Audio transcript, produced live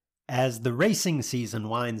As the racing season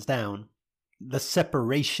winds down, the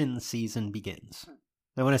separation season begins.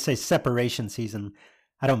 Now, when I say separation season,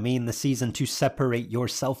 I don't mean the season to separate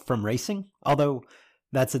yourself from racing, although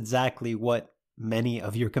that's exactly what many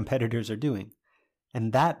of your competitors are doing.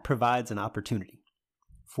 And that provides an opportunity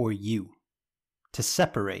for you to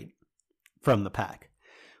separate from the pack.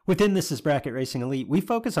 Within This Is Bracket Racing Elite, we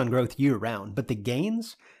focus on growth year-round, but the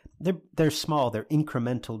gains, they're small, they're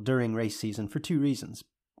incremental during race season for two reasons.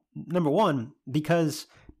 Number one, because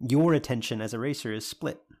your attention as a racer is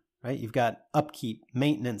split, right? You've got upkeep,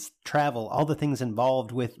 maintenance, travel, all the things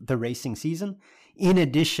involved with the racing season, in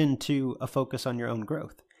addition to a focus on your own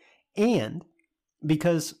growth. And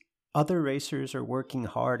because other racers are working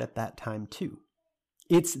hard at that time too.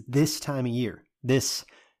 It's this time of year, this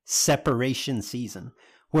separation season,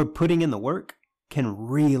 where putting in the work can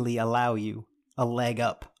really allow you a leg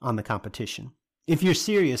up on the competition. If you're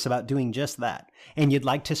serious about doing just that, and you'd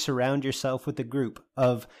like to surround yourself with a group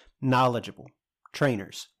of knowledgeable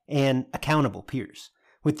trainers and accountable peers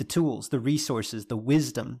with the tools, the resources, the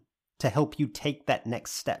wisdom to help you take that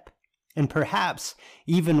next step, and perhaps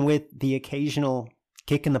even with the occasional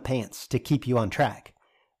kick in the pants to keep you on track,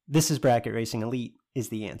 This Is Bracket Racing Elite is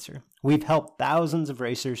the answer. We've helped thousands of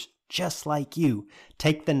racers just like you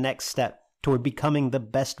take the next step toward becoming the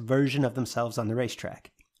best version of themselves on the racetrack.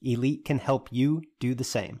 Elite can help you do the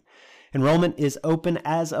same. Enrollment is open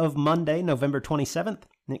as of Monday, November 27th,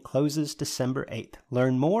 and it closes December 8th.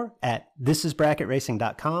 Learn more at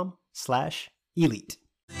thisisbracketracing.com/elite.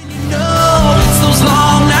 It's those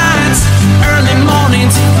long nights, early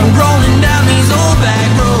mornings, rolling down these old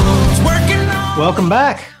back roads, working on... Welcome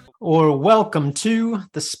back, or welcome to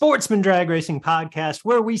the Sportsman Drag Racing Podcast,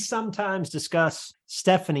 where we sometimes discuss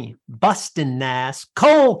Stephanie Bustin' Nass,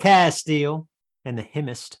 Cole Castile, and the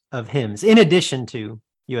himmest of hymns, in addition to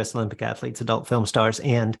U.S. Olympic athletes, adult film stars,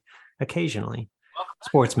 and occasionally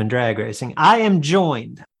Sportsman Drag Racing. I am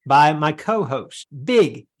joined by my co-host,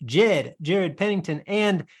 Big Jed, Jared Pennington.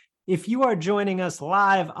 And if you are joining us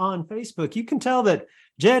live on Facebook, you can tell that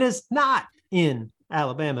Jed is not in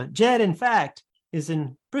Alabama. Jed, in fact, is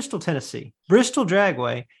in Bristol, Tennessee, Bristol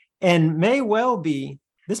Dragway, and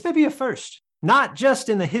this may be a first, not just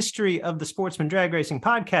in the history of the Sportsman Drag Racing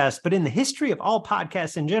Podcast, but in the history of all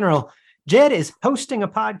podcasts in general. Jed is hosting a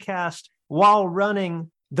podcast while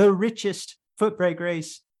running the richest foot brake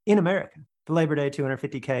race in America, the Labor Day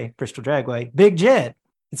 250K Bristol Dragway. Big Jed,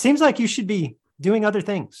 it seems like you should be doing other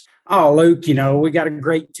things. Oh, Luke, we got a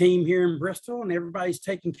great team here in Bristol and everybody's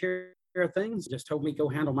taking care of things. Just told me go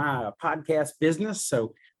handle my podcast business.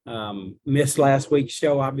 So missed last week's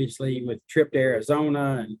show, obviously, with trip to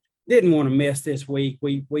Arizona, and didn't want to miss this week.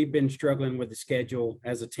 We've been struggling with the schedule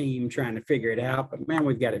as a team, trying to figure it out. But, man,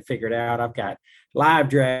 we've got it figured out. I've got live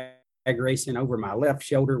drag racing over my left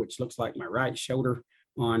shoulder, which looks like my right shoulder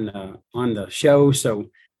on the show. So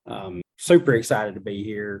super excited to be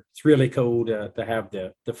here. It's really cool to have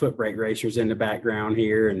the foot brake racers in the background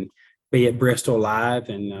here and be at Bristol live,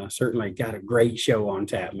 and certainly got a great show on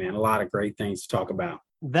tap, man. A lot of great things to talk about.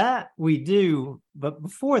 That we do. But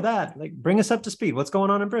before that, bring us up to speed. What's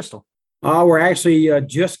going on in Bristol? We're actually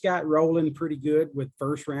just got rolling pretty good with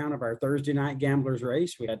first round of our Thursday night Gamblers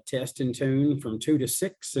race. We had test and tune from 2 to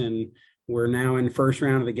 6, and we're now in the first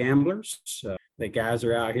round of the Gamblers. The guys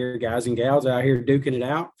are out here, guys and gals out here duking it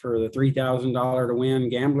out for the $3,000 to win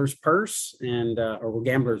Gamblers purse or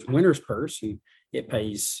Gamblers winner's purse, and it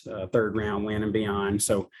pays third round win and beyond.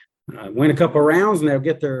 So win a couple of rounds and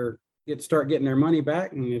they'll start getting their money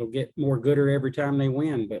back, and it'll get more gooder every time they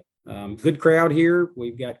win. But good crowd here.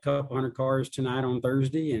 We've got a couple hundred cars tonight on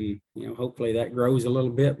Thursday, and hopefully that grows a little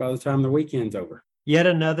bit by the time the weekend's over. Yet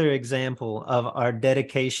another example of our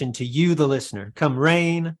dedication to you, the listener. Come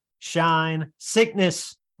rain, shine,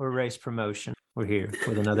 sickness, or race promotion, we're here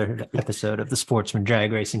with another episode of the Sportsman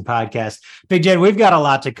Drag Racing Podcast. Big Jed, we've got a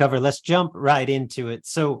lot to cover. Let's jump right into it.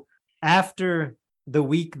 So after the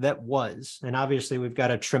week that was, and obviously we've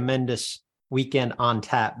got a tremendous weekend on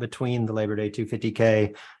tap between the Labor Day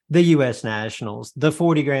 250K, the U.S. Nationals, the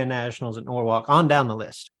 40 Grand Nationals at Norwalk, on down the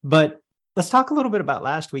list. But let's talk a little bit about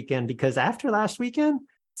last weekend, because after last weekend,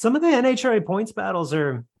 some of the NHRA points battles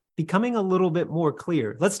are becoming a little bit more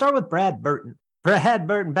clear. Let's start with Brad Burton. Brad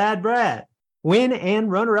Burton, Bad Brad, win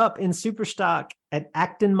and runner-up in Superstock at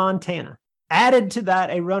Acton, Montana. Added to that,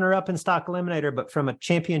 a runner-up in Stock Eliminator, but from a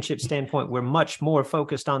championship standpoint, we're much more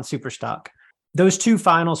focused on Superstock. Those two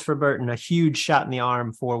finals for Burton, a huge shot in the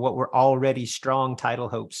arm for what were already strong title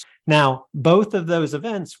hopes. Now, both of those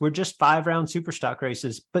events were just 5-round Superstock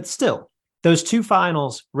races, but still, those two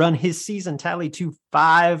finals run his season tally to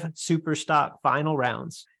 5 Superstock final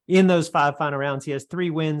rounds In those 5 final rounds, he has 3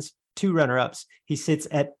 wins, 2 runner-ups. He sits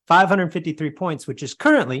at 553 points, which is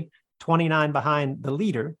currently 29 behind the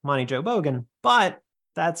leader, Monty Joe Bogan, but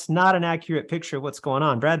that's not an accurate picture of what's going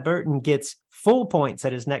on. Brad Burton gets full points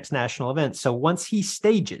at his next national event. So once he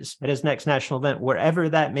stages at his next national event, wherever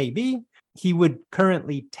that may be, he would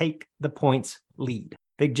currently take the points lead.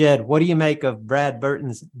 Big Jed, what do you make of Brad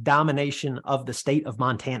Burton's domination of the state of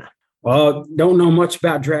Montana? Well, don't know much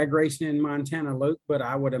about drag racing in Montana, Luke, but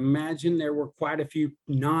I would imagine there were quite a few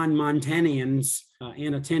non-Montanians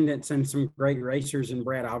in attendance and some great racers, and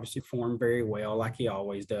Brad obviously performed very well like he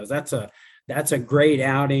always does. That's a great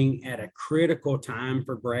outing at a critical time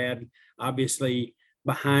for Brad, obviously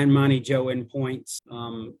behind Monty Joe in points,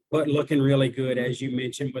 but looking really good, as you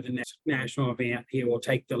mentioned, with the next national event. He will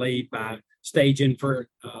take the lead by staging for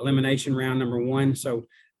elimination round number 1. So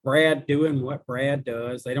Brad doing what Brad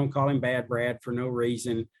does. They don't call him Bad Brad for no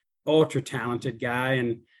reason. Ultra talented guy.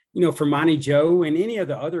 And, for Monty Joe and any of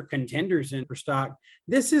the other contenders in for stock,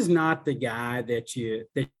 this is not the guy that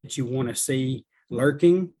you want to see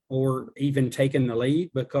lurking or even taking the lead,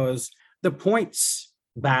 because the points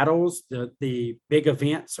battles, the big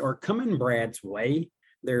events are coming Brad's way.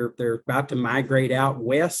 They're about to migrate out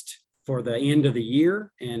west for the end of the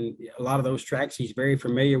year. And a lot of those tracks he's very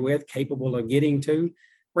familiar with, capable of getting to.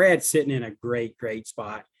 Brad's sitting in a great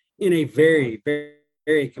spot in a very, very,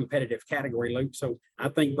 very competitive category, Luke. So I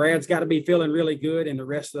think Brad's got to be feeling really good, and the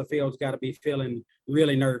rest of the field's got to be feeling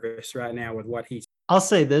really nervous right now with what he's. I'll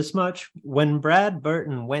say this much. When Brad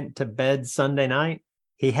Burton went to bed Sunday night,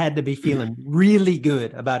 he had to be feeling really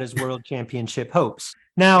good about his world championship hopes.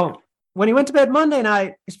 Now, when he went to bed Monday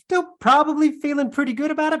night, he's still probably feeling pretty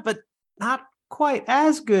good about it, but not quite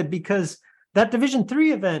as good, because that Division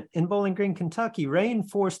III event in Bowling Green, Kentucky, rain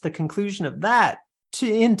forced the conclusion of that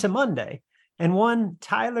into Monday. And one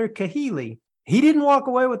Tyler Kahele, he didn't walk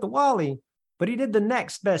away with the Wally, but he did the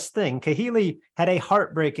next best thing. Kahele had a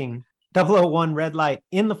heartbreaking 001 red light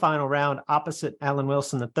in the final round opposite Alan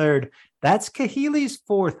Wilson III. That's Kahele's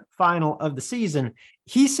 4th final of the season.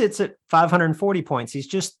 He sits at 540 points. He's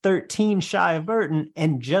just 13 shy of Burton.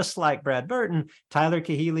 And just like Brad Burton, Tyler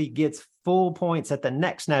Kahele gets full points at the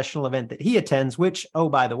next national event that he attends, which, oh,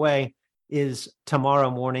 by the way, is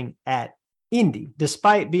tomorrow morning at Indy.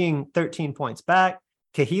 Despite being 13 points back,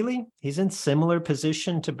 Kahele, he's in similar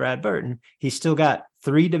position to Brad Burton. He's still got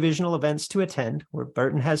 3 divisional events to attend, where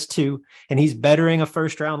Burton has 2, and he's bettering a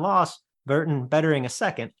first-round loss, Burton bettering a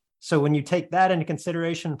second. So when you take that into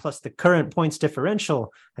consideration, plus the current points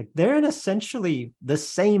differential, like they're in essentially the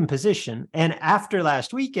same position. And after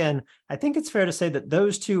last weekend, I think it's fair to say that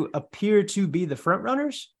those two appear to be the front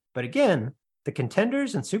runners. But again, the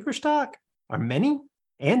contenders in Superstock are many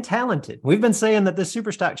and talented. We've been saying that this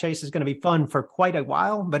Superstock chase is going to be fun for quite a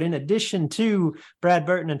while. But in addition to Brad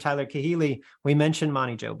Burton and Tyler Kahele, we mentioned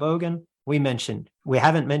Monty Joe Bogan. We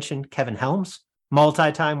haven't mentioned Kevin Helms,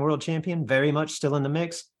 multi-time world champion, very much still in the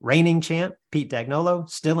mix. Reigning champ, Pete Dagnolo,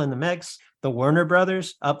 still in the mix. The Werner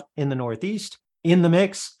brothers up in the Northeast, in the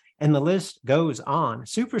mix. And the list goes on.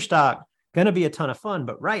 Superstock, going to be a ton of fun.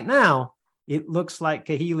 But right now, it looks like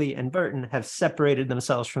Kahele and Burton have separated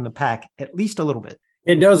themselves from the pack at least a little bit.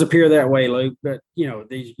 It does appear that way, Luke, but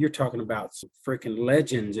you're talking about some freaking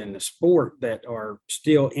legends in the sport that are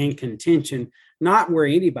still in contention, not where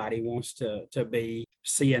anybody wants to be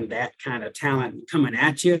seeing that kind of talent coming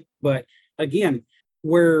at you. But again,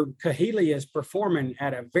 where Kahele is performing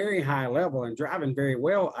at a very high level and driving very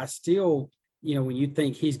well, I still, when you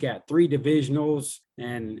think he's got 3 divisionals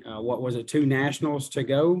and 2 nationals to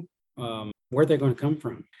go, where are they going to come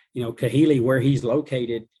from? Kahele, where he's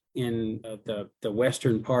located in the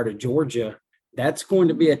western part of Georgia, that's going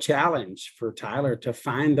to be a challenge for Tyler to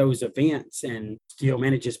find those events and still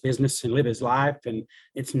manage his business and live his life. And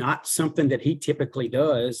it's not something that he typically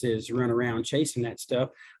does, is run around chasing that stuff.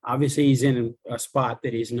 Obviously, he's in a spot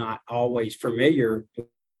that he's not always familiar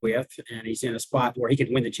with, and he's in a spot where he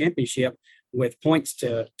could win the championship with points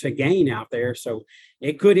to gain out there. So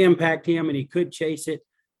it could impact him and he could chase it.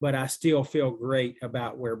 But I still feel great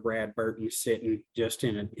about where Brad Burton's sitting, just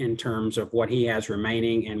in terms of what he has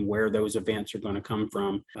remaining and where those events are going to come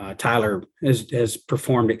from. Tyler has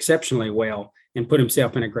performed exceptionally well and put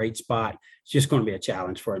himself in a great spot. It's just going to be a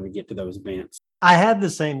challenge for him to get to those events. I had the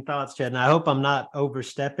same thoughts, Chad, and I hope I'm not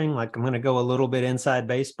overstepping. Like, I'm going to go a little bit inside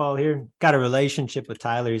baseball here. Got a relationship with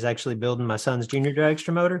Tyler. He's actually building my son's junior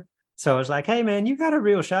dragster motor. So I was like, hey, man, you got a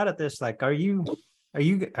real shot at this. Like, are you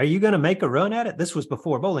going to make a run at it? This was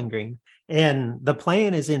before Bowling Green, and the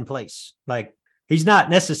plan is in place. Like, he's not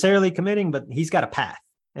necessarily committing, but he's got a path,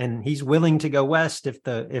 and he's willing to go west if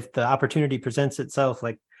the opportunity presents itself.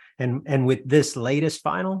 Like, And with this latest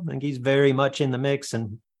final, I think he's very much in the mix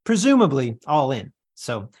and presumably all in.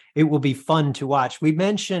 So it will be fun to watch. We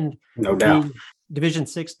mentioned No doubt. the Division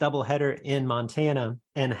 6 doubleheader in Montana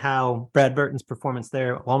and how Brad Burton's performance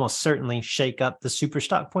there will almost certainly shake up the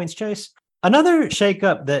Superstock points chase. Another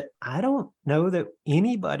shakeup that I don't know that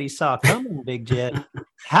anybody saw coming, Big Jet.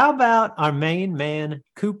 How about our main man,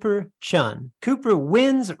 Cooper Chun? Cooper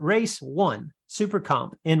wins race 1 Super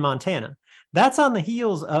Comp in Montana. That's on the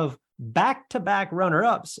heels of back-to-back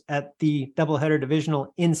runner-ups at the doubleheader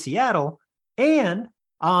divisional in Seattle and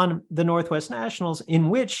on the Northwest Nationals, in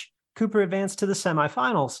which Cooper advanced to the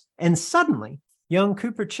semifinals. And suddenly, young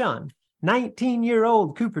Cooper Chun,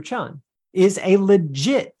 19-year-old Cooper Chun, is a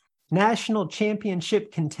legit national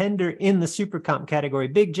championship contender in the Super Comp category.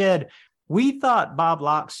 Big Jed, we thought Bob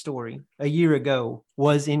Locke's story a year ago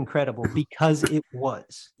was incredible because it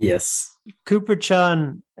was. Yes. Cooper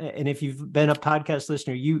Chun, and if you've been a podcast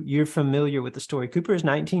listener, you're familiar with the story. Cooper is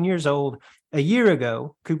 19 years old. A year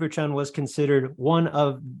ago, Cooper Chun was considered one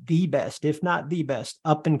of the best, if not the best,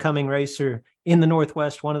 up-and-coming racer in the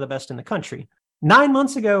Northwest, one of the best in the country. 9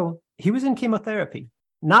 months ago, he was in chemotherapy,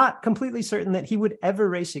 not completely certain that he would ever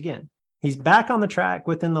race again. He's back on the track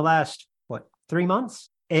within the last, 3 months?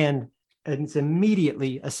 And it's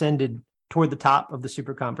immediately ascended toward the top of the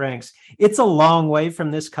Super Comp ranks. It's a long way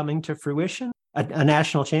from this coming to fruition, a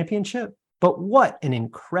national championship, but what an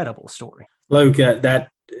incredible story. Luke, that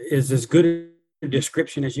is as good a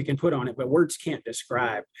description as you can put on it, but words can't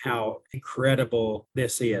describe how incredible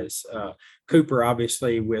this is. Cooper,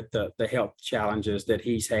 obviously, with the health challenges that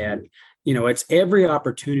he's had, it's every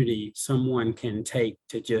opportunity someone can take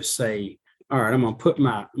to just say, all right, I'm gonna put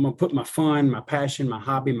my fun, my passion, my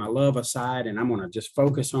hobby, my love aside, and I'm gonna just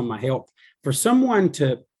focus on my health. For someone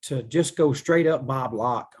to just go straight up Bob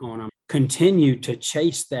Locke on them, continue to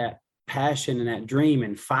chase that passion and that dream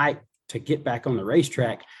and fight to get back on the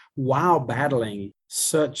racetrack while battling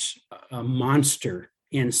such a monster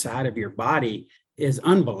inside of your body is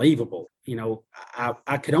unbelievable.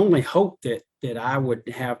 I could only hope that I would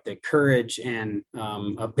have the courage and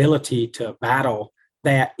ability to battle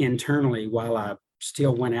that internally while I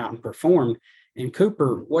still went out and performed. And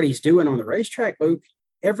Cooper, what he's doing on the racetrack, Luke,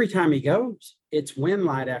 every time he goes, it's win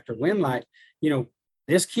light after win light.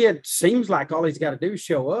 This kid seems like all he's got to do is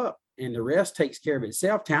show up and the rest takes care of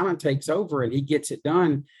itself. Talent takes over and he gets it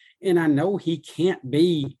done. And I know he can't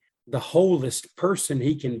be the wholest person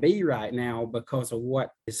he can be right now because of what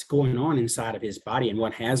is going on inside of his body and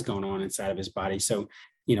what has gone on inside of his body. So,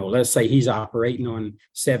 let's say he's operating on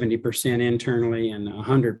 70% internally and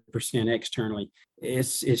 100% externally.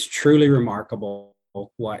 It's truly remarkable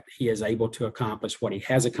what he is able to accomplish, what he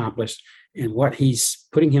has accomplished, and what he's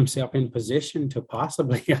putting himself in position to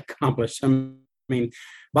possibly accomplish. I mean,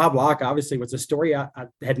 Bob Locke obviously was a story I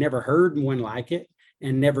had never heard one like it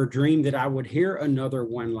and never dreamed that I would hear another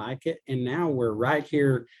one like it. And now we're right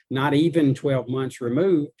here, not even 12 months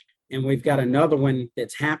removed, and we've got another one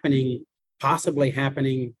that's possibly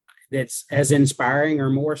happening that's as inspiring or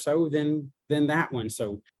more so than that one.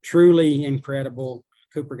 So truly incredible.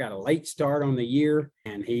 Cooper got a late start on the year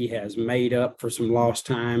and he has made up for some lost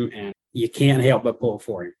time, and you can't help but pull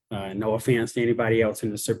for him. No offense to anybody else in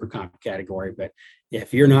the Super Comp category, but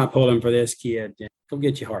if you're not pulling for this kid, go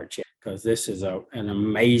get your heart checked because this is an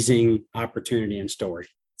amazing opportunity and story.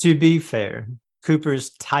 To be fair, Cooper's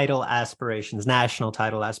title aspirations, national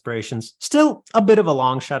title aspirations, still a bit of a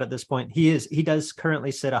long shot at this point. He does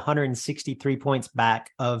currently sit 163 points back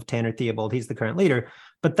of Tanner Theobald. He's the current leader,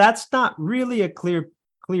 but that's not really a clear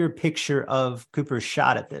picture of Cooper's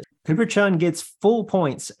shot at this. Cooper Chun gets full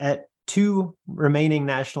points at 2 remaining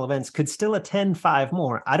national events, could still attend 5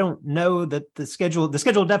 more. I don't know that the schedule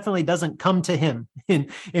definitely doesn't come to him in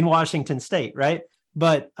Washington State, right?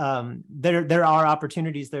 But there are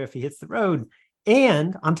opportunities there if he hits the road.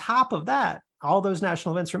 And on top of that, all those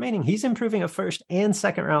national events remaining, he's improving a first and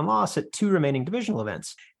second round loss at 2 remaining divisional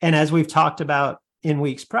events. And as we've talked about in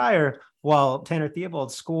weeks prior, while Tanner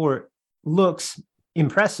Theobald's score looks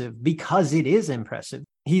impressive because it is impressive,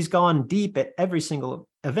 he's gone deep at every single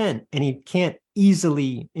event and he can't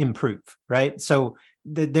easily improve, right? So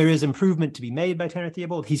there is improvement to be made by Tanner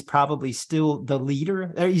Theobald. He's probably still the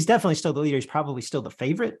leader. He's definitely still the leader. He's probably still the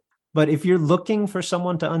favorite. But if you're looking for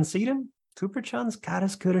someone to unseat him, Cooper Chun's got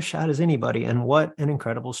as good a shot as anybody. And what an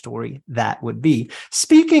incredible story that would be.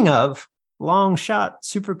 Speaking of long shot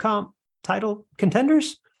Super Comp title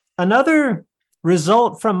contenders, another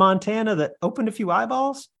result from Montana that opened a few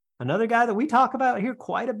eyeballs, another guy that we talk about here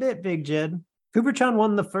quite a bit, Big Jed. Cooper Chun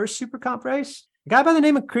won the first Super Comp race. A guy by the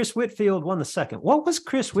name of Chris Whitfield won the second. What was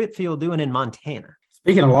Chris Whitfield doing in Montana?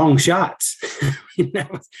 Speaking of long shots,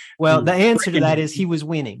 well, the answer to that is he was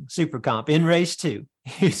winning Super Comp in race 2.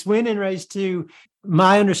 He's winning race 2.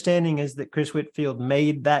 My understanding is that Chris Whitfield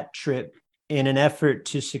made that trip in an effort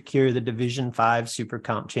to secure the Division 5 Super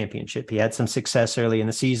Comp championship. He had some success early in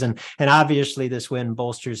the season, and obviously this win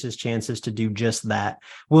bolsters his chances to do just that.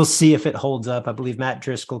 We'll see if it holds up. I believe Matt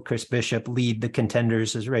Driscoll, Chris Bishop lead the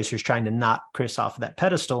contenders as racers trying to knock Chris off of that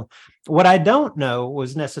pedestal. What I don't know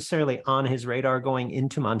was necessarily on his radar going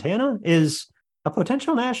into Montana is a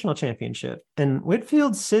potential national championship. And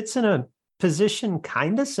Whitfield sits in a position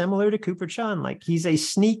kind of similar to Cooper Chun. Like, he's a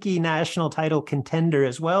sneaky national title contender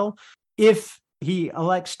as well, if he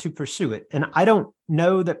elects to pursue it. And I don't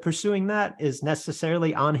know that pursuing that is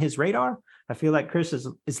necessarily on his radar. I feel like Chris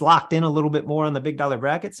is locked in a little bit more on the big dollar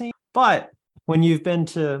bracket scene. But when you've been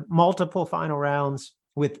to multiple final rounds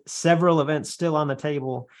with several events still on the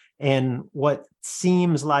table, and what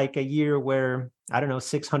seems like a year where, I don't know,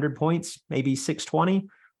 600 points, maybe 620,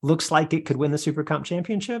 looks like it could win the Super Comp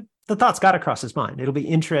championship, the thought's got to cross his mind. It'll be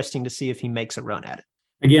interesting to see if he makes a run at it.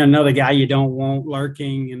 Again, another guy you don't want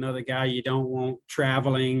lurking, another guy you don't want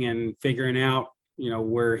traveling and figuring out,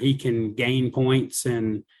 where he can gain points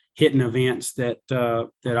and hitting events that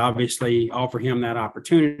obviously offer him that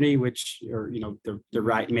opportunity, which are, the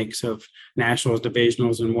right mix of nationals,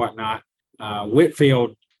 divisionals, and whatnot.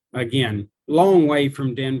 Whitfield, again, long way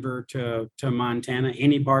from Denver to Montana,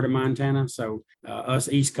 any part of Montana. So us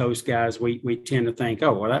East Coast guys, we tend to think,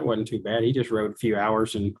 oh, well, that wasn't too bad. He just rode a few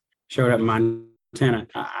hours and showed up in Montana.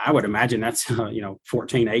 I would imagine that's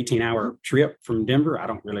 14, 18-hour trip from Denver. I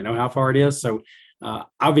don't really know how far it is. So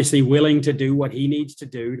obviously willing to do what he needs to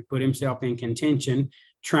do to put himself in contention,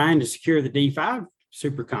 trying to secure the D5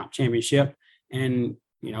 Super Comp championship, and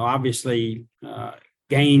obviously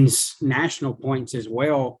gains national points as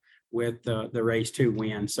well with the race 2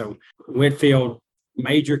 win. So Whitfield,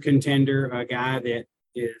 major contender, a guy that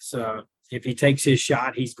is, if he takes his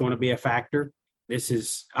shot, he's going to be a factor. This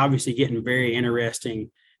is obviously getting very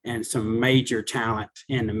interesting, and some major talent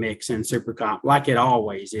in the mix in Super Comp, like it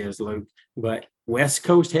always is, Luke. But West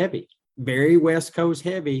Coast heavy, very West Coast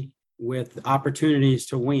heavy, with opportunities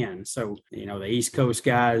to win. So, the East Coast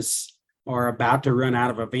guys are about to run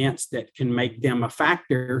out of events that can make them a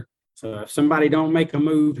factor. So if somebody don't make a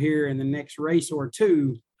move here in the next race or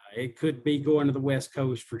two, it could be going to the West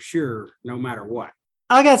Coast for sure, no matter what.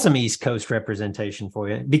 I got some East Coast representation for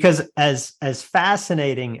you, because as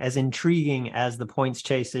fascinating, as intriguing as the points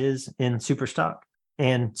chase is in Super Stock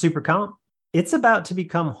and Super Comp, it's about to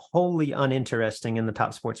become wholly uninteresting in the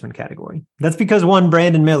top sportsman category. That's because one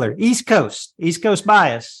Brandon Miller, East Coast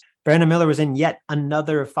bias. Brandon Miller was in yet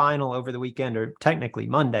another final over the weekend, or technically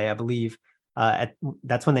Monday, I believe.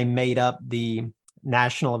 That's when they made up the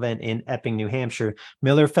national event in Epping, New Hampshire.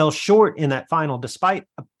 Miller fell short in that final despite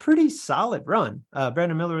a pretty solid run.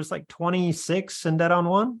 Brandon Miller was like 26 and dead on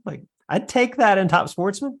one. Like, I'd take that in top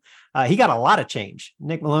sportsman. He got a lot of change.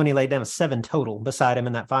 Nick Maloney laid down a 7 total beside him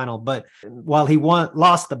in that final. But while he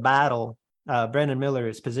lost the battle, Brandon Miller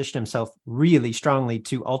has positioned himself really strongly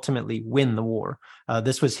to ultimately win the war.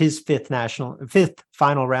 This was his fifth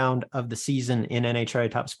final round of the season in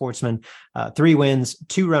NHRA Top Sportsman. 3 wins,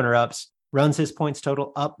 2 runner-ups. Runs his points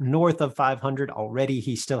total up north of 500 already.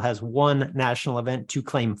 He still has 1 national event to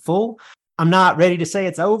claim full. I'm not ready to say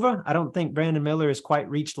it's over. I don't think Brandon Miller has quite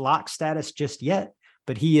reached lock status just yet,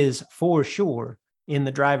 but he is for sure in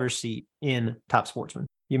the driver's seat in Top Sportsman.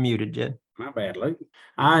 You're muted, Jed. My bad, Luke.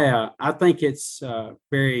 I think it's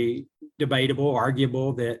very debatable,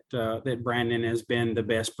 arguable that Brandon has been the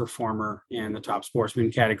best performer in the Top Sportsman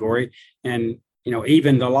category. And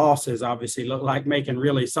even the losses obviously look like making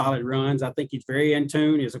really solid runs. I think he's very in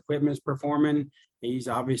tune. His equipment's performing. He's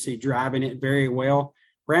obviously driving it very well.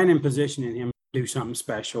 Brandon positioning him to do something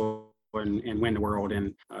special and win the world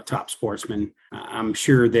in Top Sportsman. I'm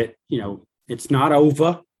sure that, it's not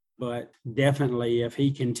over, but definitely if he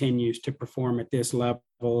continues to perform at this level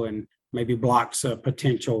and maybe blocks a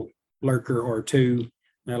potential lurker or two,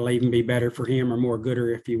 that'll even be better for him, or more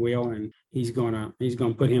gooder, if you will. And he's gonna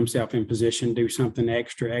put himself in position to do something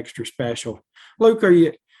extra special. Luke, are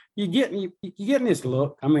you getting this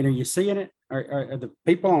look? I mean, are you seeing it? Are the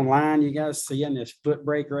people online, you guys seeing this foot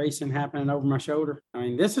brake racing happening over my shoulder? I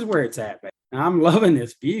mean, this is where it's at, baby. I'm loving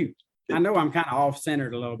this view. I know I'm kind of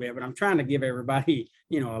off-centered a little bit, but I'm trying to give everybody,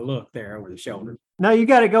 a look there over the shoulder. No, you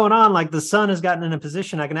got it going on. Like, the sun has gotten in a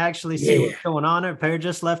position I can actually see what's going on. Our pair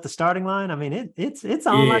just left the starting line. I mean, it's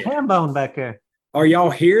on like ham bone back there. Are y'all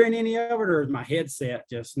hearing any of it, or is my headset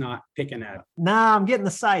just not picking up? Nah, I'm getting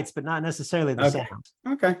the sights, but not necessarily the sound.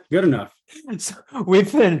 Okay, good enough. So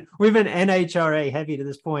we've been NHRA heavy to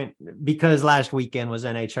this point because last weekend was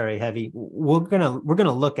NHRA heavy. We're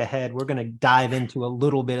gonna look ahead. We're gonna dive into a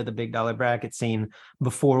little bit of the big dollar bracket scene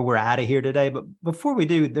before we're out of here today. But before we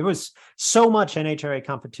do, there was so much NHRA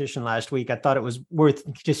competition last week. I thought it was worth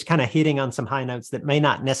just kind of hitting on some high notes that may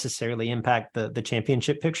not necessarily impact the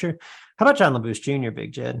championship picture. How about John LaBouche Jr.,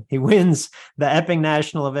 Big Jed? He wins the Epping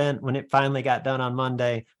National event when it finally got done on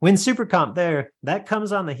Monday. Wins Super Comp there. That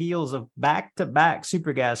comes on the heels of back-to-back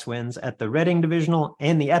Super Gas wins at the Reading Divisional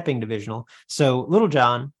and the Epping Divisional. So Little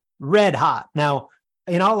John, red hot. Now,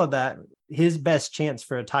 in all of that, his best chance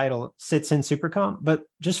for a title sits in Super Comp. But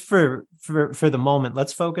just for the moment,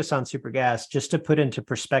 let's focus on Super Gas just to put into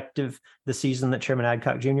perspective the season that Sherman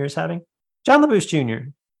Adcock Jr. is having. John LaBouche Jr.,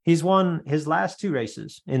 he's won his last 2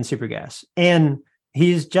 races in Super Gas, and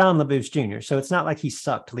he's John LaBouche Jr. So it's not like he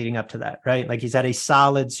sucked leading up to that, right? Like he's had a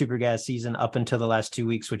solid Super Gas season up until the last 2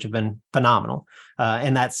 weeks, which have been phenomenal.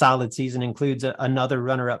 And that solid season includes another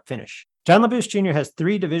runner-up finish. John LaBouche Jr. has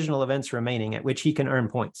 3 divisional events remaining at which he can earn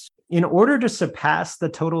points. In order to surpass the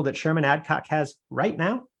total that Sherman Adcock has right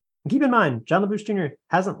now, keep in mind, John LaBouche Jr.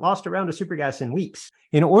 hasn't lost a round of Super Gas in weeks.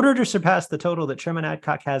 In order to surpass the total that Sherman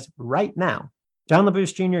Adcock has right now, John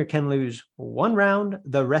LaBouche Jr. can lose 1 round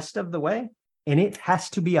the rest of the way, and it has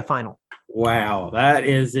to be a final. Wow, that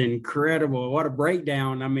is incredible. What a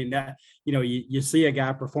breakdown. I mean, that, you see a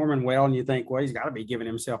guy performing well and you think, well, he's got to be giving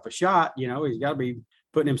himself a shot. He's got to be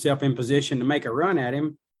putting himself in position to make a run at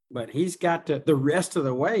him. But he's got to, the rest of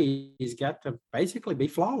the way, he's got to basically be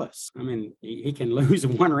flawless. I mean, he can lose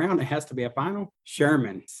 1 round. It has to be a final.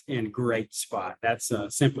 Sherman's in great spot. That's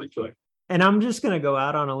simply put. And I'm just going to go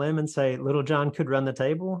out on a limb and say Little John could run the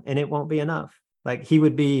table and it won't be enough. Like he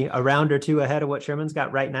would be a round or 2 ahead of what Sherman's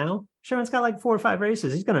got right now. Sherman's got like 4 or 5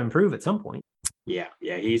 races. He's going to improve at some point. Yeah.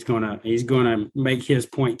 He's gonna make his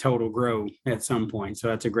point total grow at some point. So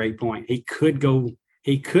that's a great point. He could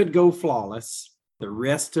go flawless the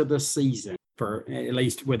rest of the season, for at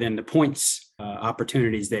least within the points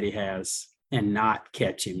opportunities that he has, and not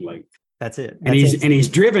catch him late. That's it. And he's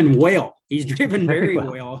driven well. He's driven very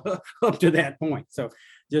well up to that point. So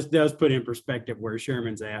just does put in perspective where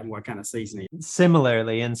Sherman's at and what kind of season he is.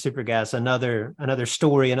 Similarly, in Super Gas, another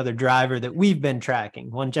story, another driver that we've been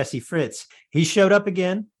tracking, one Jesse Fritz. He showed up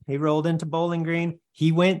again. He rolled into Bowling Green.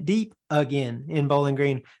 He went deep again in Bowling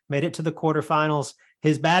Green, made it to the quarterfinals.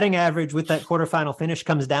 His batting average with that quarterfinal finish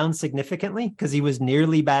comes down significantly because he was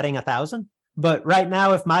nearly batting 1,000. But right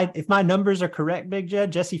now, if my numbers are correct, Big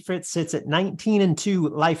Jed, Jesse Fritz sits at 19-2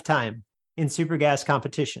 lifetime in Super Gas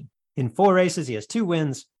competition. In 4 races, he has 2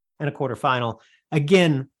 wins and a quarterfinal.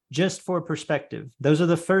 Again, just for perspective, those are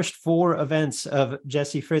the first 4 events of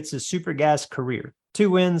Jesse Fritz's Super Gas career. 2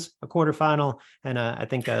 wins, a quarterfinal, and I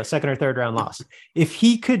think a second or third round loss. If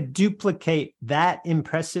he could duplicate that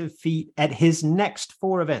impressive feat at his next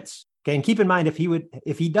 4 events, okay, and keep in mind, if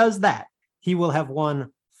he does that, he will have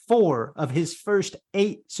won 4 of his first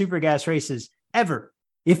 8 Super Gas races ever.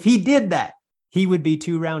 If he did that, he would be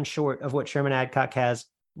 2 rounds short of what Sherman Adcock has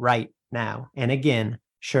right now. And again,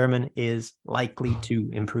 Sherman is likely to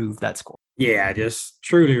improve that score. Yeah, just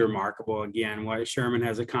truly remarkable. Again, what Sherman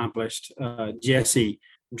has accomplished. Jesse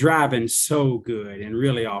driving so good and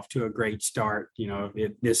really off to a great start.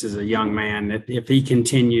 This is a young man that if he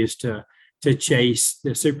continues to chase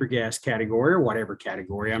the Super Gas category or whatever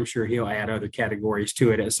category, I'm sure he'll add other categories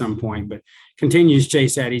to it at some point, but continues to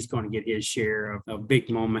chase that, he's going to get his share of big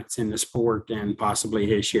moments in the sport and possibly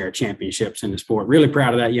his share of championships in the sport. Really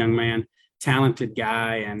proud of that young man, talented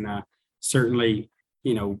guy, and certainly,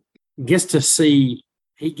 gets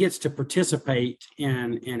to participate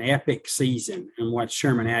in an epic season and what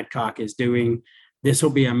Sherman Adcock is doing. This will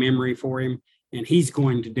be a memory for him. And he's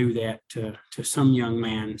going to do that to some young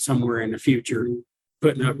man somewhere in the future,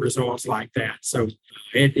 putting up results like that. So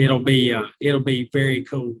it'll be very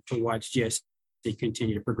cool to watch Jesse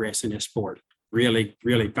continue to progress in this sport. Really,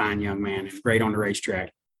 really fine young man and great on the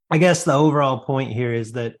racetrack. I guess the overall point here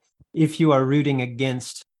is that if you are rooting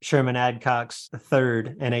against Sherman Adcock's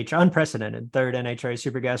unprecedented third NHRA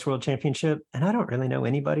Super Gas World Championship, and I don't really know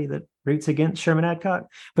anybody that roots against Sherman Adcock,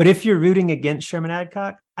 but if you're rooting against Sherman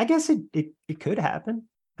Adcock, I guess it could happen.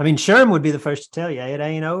 I mean, Sherman would be the first to tell you it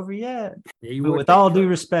ain't over yet. But with all due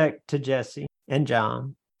respect to Jesse and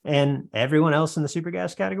John and everyone else in the Super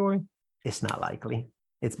Gas category, it's not likely.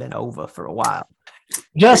 It's been over for a while.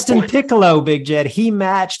 Justin Piccolo, Big Jed, he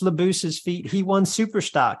matched LaBouche's feat. He won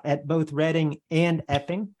Superstock at both Reading and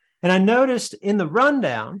Epping. And I noticed in the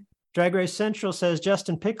rundown, Drag Race Central says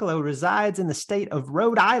Justin Piccolo resides in the state of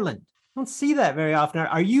Rhode Island. don't see that very often.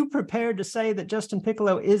 Are you prepared to say that Justin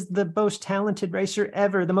Piccolo is the most talented racer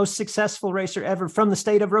ever, the most successful racer ever from the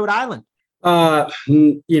state of Rhode Island?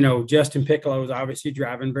 Justin Piccolo is obviously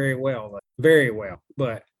driving very well,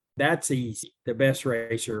 but that's easy. The best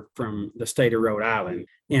racer from the state of Rhode Island,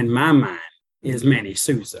 in my mind, is Manny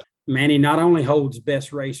Souza. Manny not only holds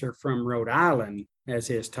best racer from Rhode Island as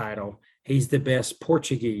his title, he's the best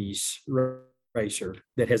Portuguese racer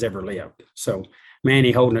that has ever lived. So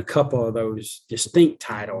Manny holding a couple of those distinct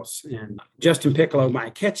titles, and Justin Piccolo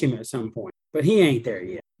might catch him at some point, but he ain't there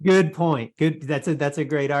yet. Good point. Good. That's a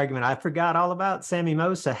great argument. I forgot all about Sammy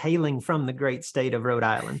Mosa hailing from the great state of Rhode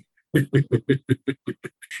Island.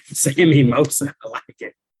 Sammy Mosa, I like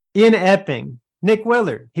it. In Epping, Nick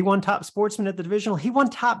Willard, he won top sportsman at the divisional. He won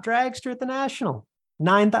top dragster at the national.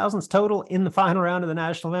 9,000s total in the final round of the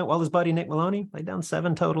national event, while his buddy Nick Maloney laid down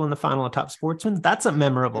 7 total in the final of top sportsman. That's a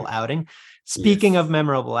memorable outing. Speaking of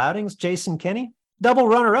memorable outings, Jason Kenny, double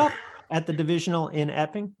runner-up at the divisional in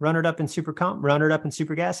Epping, runner-up in Super Comp, runner-up in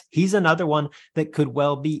Super Gas. He's another one that could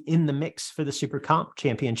well be in the mix for the Super Comp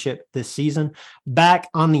championship this season. Back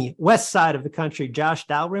on the west side of the country, Josh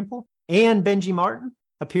Dalrymple and Benji Martin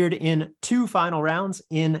appeared in 2 final rounds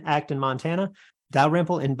in Acton, Montana.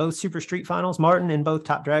 Dalrymple in both Super Street finals, Martin in both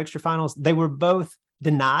Top Dragster finals. They were both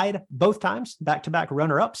denied both times, back-to-back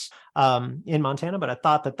runner-ups in Montana, but I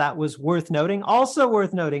thought that was worth noting. Also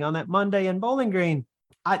worth noting on that Monday in Bowling Green,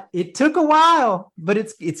 it took a while, but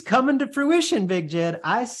it's coming to fruition, Big Jed.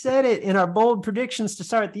 I said it in our bold predictions to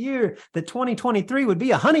start the year that 2023 would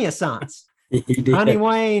be a honey-assance. Honey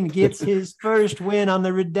Wayne gets his first win on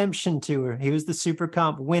the Redemption Tour. He was the Super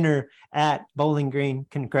Comp winner at Bowling Green.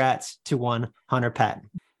 Congrats to one Hunter Patton.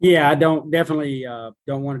 Yeah, I don't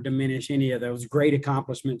want to diminish any of those great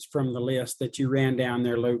accomplishments from the list that you ran down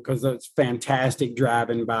there, Luke, because that's fantastic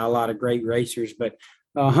driving by a lot of great racers. But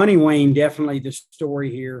Honey Wayne, definitely the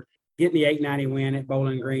story here, getting the 890 win at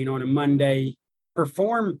Bowling Green on a Monday,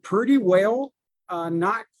 performed pretty well.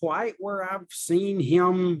 Not quite where I've seen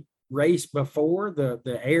him race before,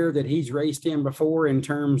 the air that he's raced in before in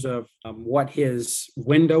terms of what his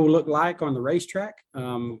window looked like on the racetrack.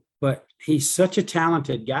 But he's such a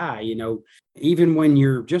talented guy, even when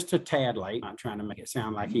you're just a tad late. I'm not trying to make it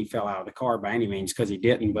sound like he fell out of the car by any means, because he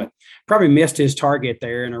didn't, but probably missed his target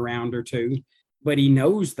there in a round or two. But he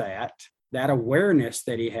knows that awareness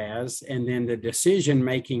that he has, and then the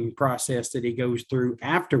decision-making process that he goes through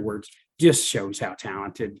afterwards just shows how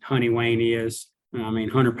talented Honey Wayne is. I mean,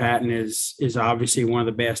 Hunter Patton is obviously one of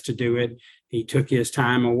the best to do it. He took his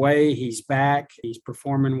time away. He's back. He's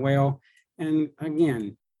performing well. And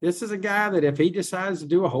again, this is a guy that if he decides to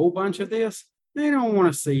do a whole bunch of this, they don't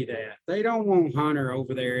want to see that. They don't want Hunter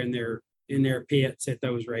over there in their pits at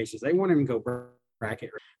those races. They want him to go bracket.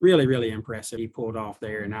 Really, really impressive. He pulled off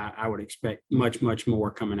there, and I would expect much, much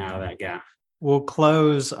more coming out of that guy. We'll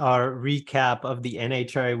close our recap of the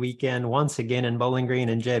NHRA weekend once again in Bowling Green.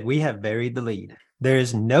 And Jed, we have buried the lead. There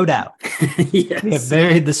is no doubt. Yes. We have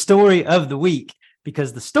buried the story of the week,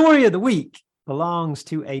 because the story of the week belongs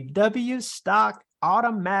to a W stock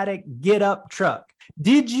automatic get-up truck.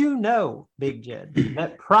 Did you know, Big Jed,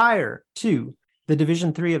 that prior to the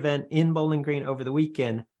Division III event in Bowling Green over the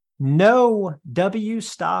weekend, no W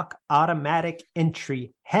stock automatic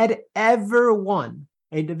entry had ever won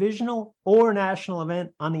a divisional or national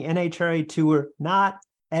event on the NHRA Tour? Not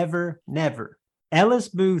ever, never. Ellis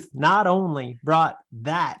Booth not only brought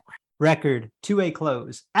that record to a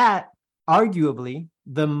close at arguably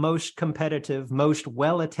the most competitive, most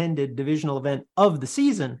well-attended divisional event of the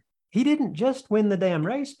season, he didn't just win the damn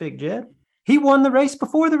race, Big Jed. He won the race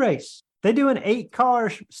before the race. They do an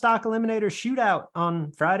 8-car stock eliminator shootout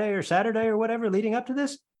on Friday or Saturday or whatever leading up to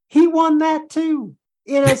this. He won that too,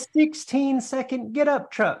 in a 16-second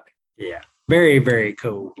get-up truck. Yeah, very, very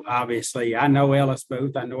cool. Obviously, I know Ellis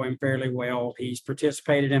Booth. I know him fairly well. He's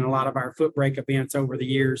participated in a lot of our foot brake events over the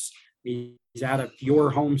years. He's out of your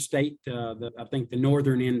home state, I think the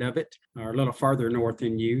northern end of it, or a little farther north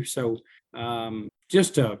than you. So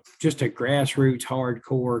just a grassroots,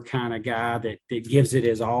 hardcore kind of guy that gives it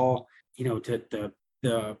his all, to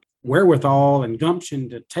the wherewithal and gumption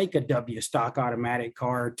to take a W stock automatic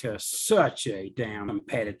car to such a damn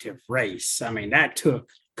competitive race. I mean, that took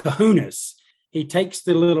kahunas. He takes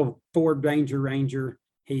the little Ford Ranger.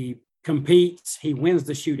 He competes. He wins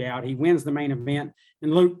the shootout. He wins the main event.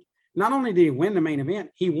 And Luke, not only did he win the main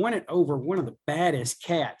event, he won it over one of the baddest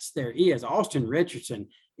cats there is. Austin Richardson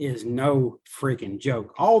is no freaking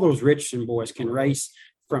joke. All those Richardson boys can race,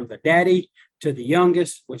 from the daddy to the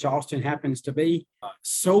youngest, which Austin happens to be.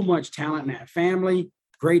 So much talent in that family.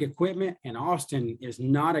 great equipment, and Austin is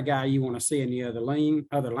not a guy you want to see in the other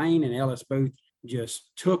lane, and Ellis Booth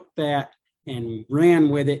just took that and ran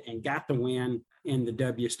with it and got the win in the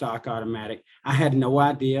W Stock Automatic. I had no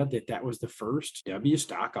idea that was the first W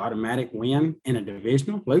Stock Automatic win in a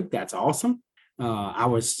divisional. Luke, that's awesome. I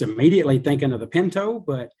was immediately thinking of the Pinto,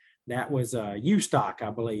 but that was U Stock, I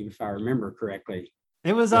believe, if I remember correctly.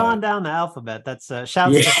 It was on down the alphabet. That's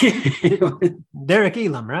shouts to Derek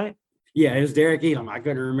Elam, right? Yeah, it was Derek Elam. I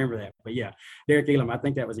couldn't remember that, but yeah, Derek Elam. I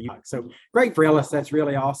think that was a U Stock. So great for Ellis. That's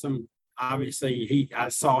really awesome. Obviously, I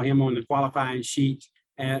saw him on the qualifying sheet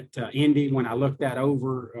at Indy when I looked that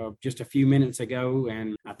over just a few minutes ago,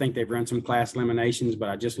 and I think they've run some class eliminations, but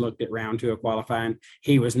I just looked at round 2 of qualifying.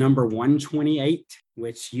 He was number 128,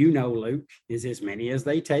 which, Luke, is as many as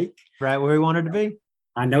they take. Right where he wanted to be.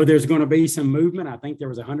 I know there's going to be some movement. I think there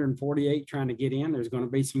was 148 trying to get in. There's going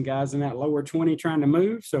to be some guys in that lower 20 trying to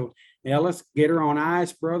move. So Ellis, get her on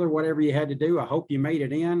ice, brother, whatever you had to do. I hope you made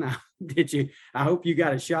it in. I hope you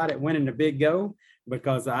got a shot at winning the big go,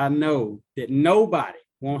 because I know that nobody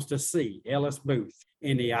wants to see Ellis Booth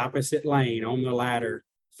in the opposite lane on the ladder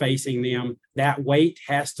facing them. That weight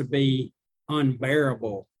has to be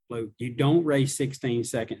unbearable, Luke. You don't race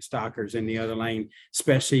 16-second stockers in the other lane,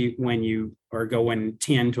 especially when you are going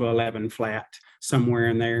 10 to 11 flat, somewhere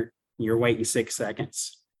in there. You're waiting 6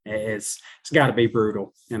 seconds. It's got to be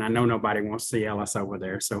brutal. And I know nobody wants to see Ellis over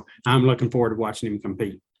there. So I'm looking forward to watching him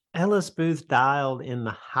compete. Ellis Booth dialed in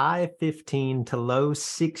the high 15 to low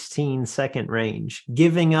 16 second range,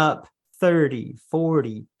 giving up 30,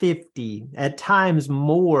 40, 50, at times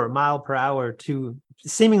more mile per hour to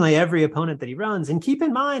seemingly every opponent that he runs. And keep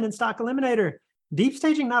in mind, in Stock Eliminator, deep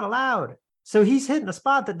staging not allowed. So he's hitting a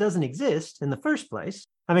spot that doesn't exist in the first place.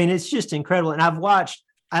 I mean, it's just incredible. And I've watched,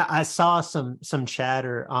 I saw some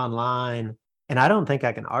chatter online, and I don't think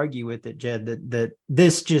I can argue with it, Jed, that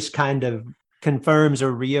this just kind of confirms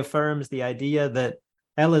or reaffirms the idea that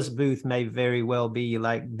Ellis Booth may very well be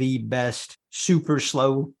like the best super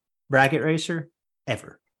slow bracket racer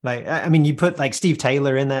ever. Like, I mean, you put like Steve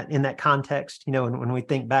Taylor in that context, when we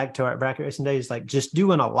think back to our bracket racing days, like just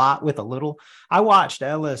doing a lot with a little. I watched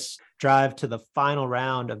Ellis drive to the final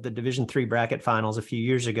round of the Division III bracket finals a few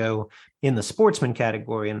years ago in the sportsman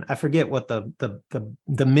category. And I forget what the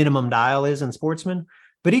minimum dial is in sportsman,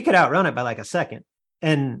 but he could outrun it by like a second.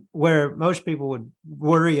 And where most people would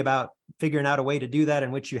worry about figuring out a way to do that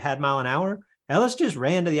in which you had mile an hour, Ellis just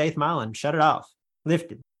ran to the 8th mile and shut it off,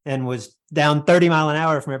 lifted, and was down 30 mile an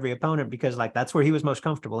hour from every opponent, because like that's where he was most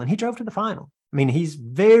comfortable. And he drove to the final. I mean, he's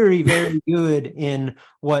very, very good in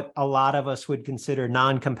what a lot of us would consider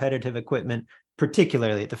non-competitive equipment,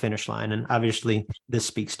 particularly at the finish line. And obviously this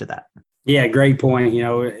speaks to that. Yeah, great point.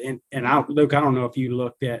 Luke, I don't know if you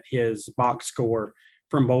looked at his box score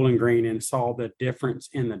from Bowling Green and saw the difference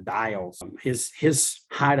in the dials. His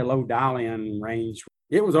high to low dial in range,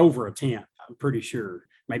 it was over a 10th, I'm pretty sure,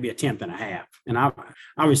 maybe a 10th and a half. And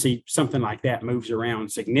obviously something like that moves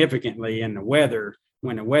around significantly in the weather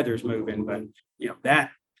when the weather's moving, but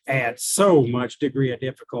that adds so much degree of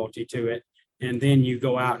difficulty to it. And then you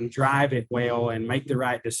go out and drive it well and make the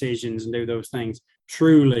right decisions and do those things.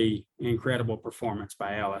 Truly incredible performance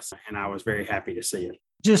by Ellis, and I was very happy to see it.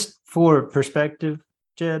 Just for perspective,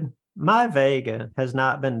 Jed, my Vega has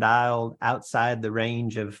not been dialed outside the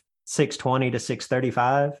range of 620 to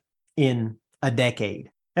 635 in a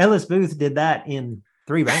decade. Ellis Booth did that in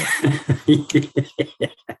 3 rounds.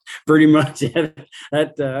 Pretty much.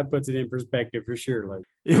 That puts it in perspective for sure. Like,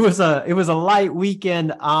 it was a light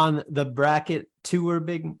weekend on the bracket tour,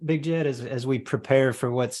 Big Jed, as we prepare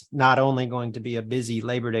for what's not only going to be a busy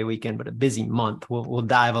Labor Day weekend, but a busy month. We'll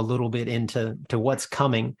dive a little bit into what's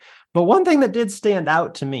coming. But one thing that did stand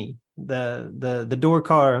out to me, the door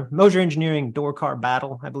car, Moser Engineering door car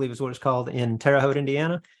battle, I believe is what it's called, in Terre Haute,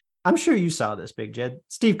 Indiana. I'm sure you saw this, Big Jed.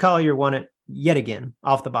 Steve Collier won it yet again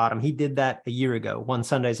off the bottom. He did that a year ago, won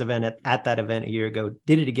Sunday's event at that event a year ago,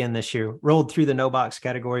 did it again this year, rolled through the no box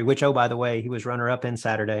category, which, oh, by the way, he was runner up in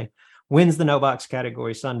Saturday, wins the no box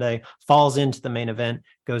category Sunday, falls into the main event,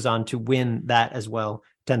 goes on to win that as well,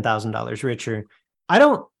 $10,000 richer. I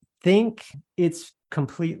don't think it's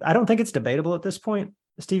debatable at this point.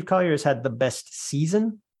 Steve Collier has had the best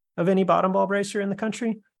season of any bottom bulb racer in the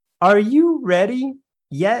country. Are you ready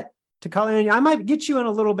yet to call in? I might get you in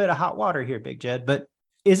a little bit of hot water here, Big Jed, but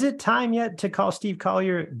is it time yet to call Steve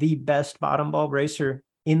Collier the best bottom bulb racer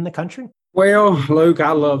in the country? Well, Luke,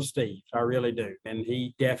 I love Steve. I really do. And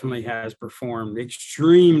he definitely has performed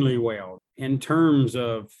extremely well in terms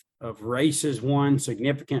of races won,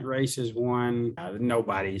 significant races won.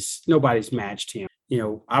 Nobody's matched him.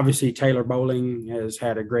 obviously Taylor Bowling has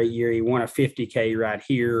had a great year. He won a 50K right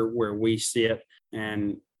here where we sit,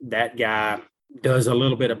 and that guy does a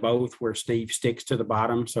little bit of both where Steve sticks to the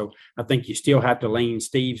bottom. So I think you still have to lean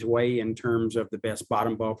Steve's way in terms of the best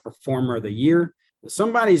bottom ball performer of the year.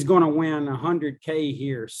 Somebody's going to win 100K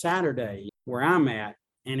here Saturday where I'm at,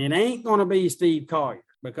 and it ain't going to be Steve Collier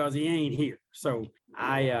because he ain't here. So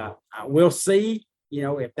I will see,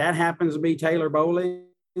 if that happens to be Taylor Bowling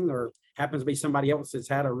or happens to be somebody else that's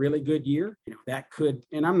had a really good year, that could,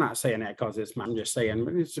 and I'm not saying that because I'm just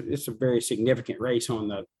saying it's a very significant race on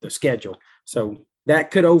the schedule. So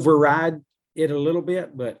that could override it a little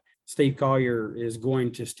bit, but Steve Collier is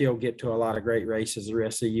going to still get to a lot of great races the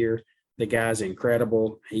rest of the year. The guy's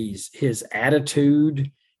incredible. His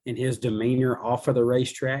attitude and his demeanor off of the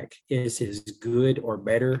racetrack is as good or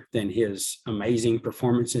better than his amazing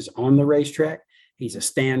performances on the racetrack. He's a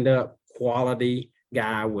stand-up quality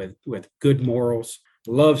guy with good morals.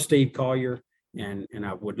 Love Steve Collier, and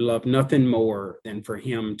I would love nothing more than for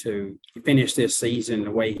him to finish this season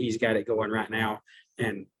the way he's got it going right now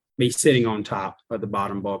and be sitting on top of the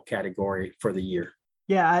bottom bulk category for the year.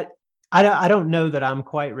 Yeah, I don't know that I'm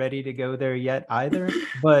quite ready to go there yet either,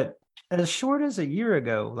 but as short as a year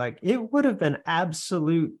ago, like it would have been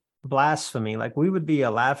absolute blasphemy. Like we would be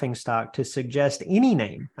a laughingstock to suggest any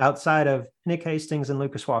name outside of Nick Hastings and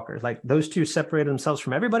Lucas Walker. Like those two separated themselves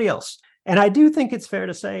from everybody else. And I do think it's fair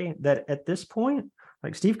to say that at this point,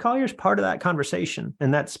 like Steve Collier's part of that conversation.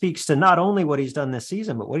 And that speaks to not only what he's done this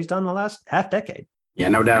season, but what he's done in the last half decade. Yeah,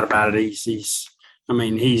 no doubt about it. He's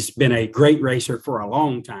been a great racer for a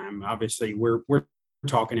long time. Obviously, we're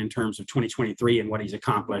talking in terms of 2023 and what he's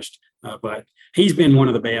accomplished, but he's been one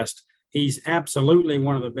of the best. He's absolutely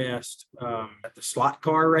one of the best at the slot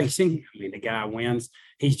car racing. I mean, the guy wins.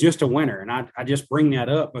 He's just a winner. And I just bring that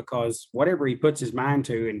up because whatever he puts his mind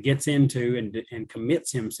to and gets into and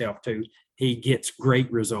commits himself to, he gets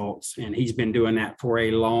great results. And he's been doing that for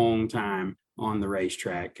a long time on the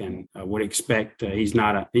racetrack, and would expect he's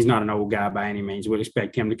not an old guy by any means. Would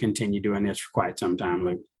expect him to continue doing this for quite some time,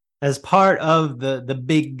 Luke. As part of the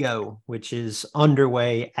Big Go, which is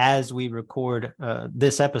underway as we record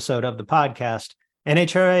this episode of the podcast,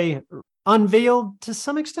 NHRA unveiled to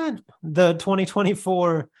some extent the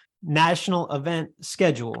 2024 national event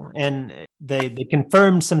schedule, and they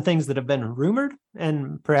confirmed some things that have been rumored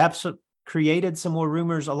and perhaps created some more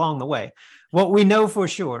rumors along the way. What we know for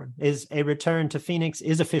sure is a return to Phoenix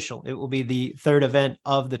is official. It will be the third event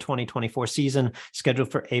of the 2024 season,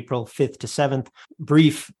 scheduled for April 5th to 7th.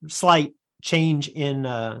 Brief, slight change in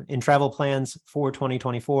travel plans for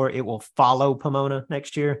 2024. It will follow Pomona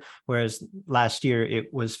next year, whereas last year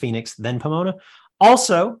it was Phoenix, then Pomona.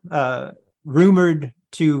 Also, rumored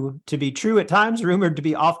to be true at times, rumored to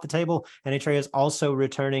be off the table, NHRA is also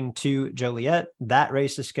returning to Joliet. That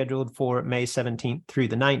race is scheduled for May 17th through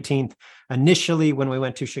the 19th. Initially, when we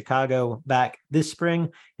went to Chicago back this spring,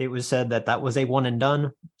 it was said that was a one and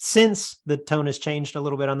done. Since the tone has changed a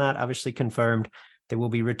little bit on that, obviously confirmed they will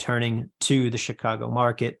be returning to the Chicago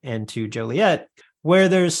market and to Joliet, where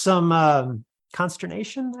there's some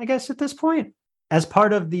consternation, I guess, at this point. As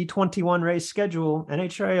part of the 21 race schedule,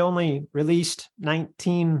 NHRA only released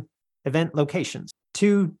 19 event locations,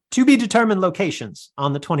 to be determined locations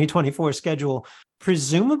on the 2024 schedule.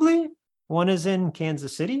 Presumably, one is in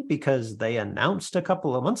Kansas City because they announced a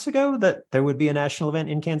couple of months ago that there would be a national event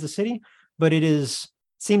in Kansas City, but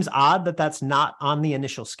seems odd that that's not on the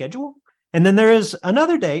initial schedule. And then there is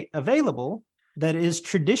another date available that is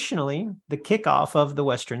traditionally the kickoff of the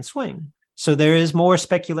Western Swing. So there is more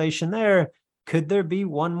speculation there. Could there be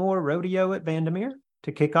one more rodeo at Vandermeer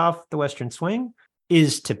to kick off the Western Swing?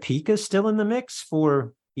 Is Topeka still in the mix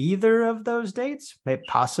for either of those dates? Maybe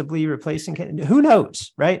possibly replacing, who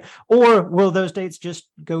knows, right? Or will those dates just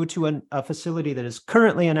go to a facility that is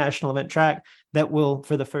currently a national event track that will,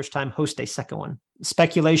 for the first time, host a second one?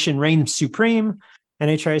 Speculation reigns supreme.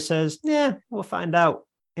 NHRA says, yeah, we'll find out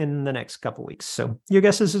in the next couple of weeks. So your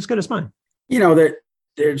guess is as good as mine.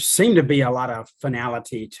 There seemed to be a lot of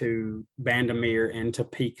finality to Vandermeer and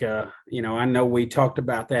Topeka. I know we talked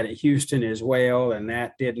about that at Houston as well, and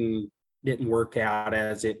that didn't work out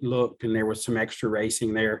as it looked, and there was some extra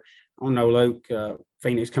racing there. I don't know, Luke,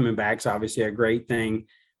 Phoenix coming back is obviously a great thing.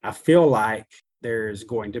 I feel like there's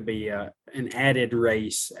going to be an added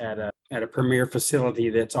race at a premier facility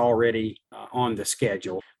that's already on the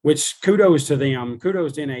schedule, which kudos to them.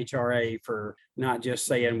 Kudos to NHRA for not just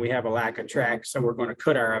saying we have a lack of tracks, so we're going to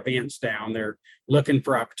cut our events down. They're looking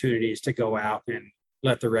for opportunities to go out and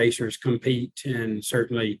let the racers compete and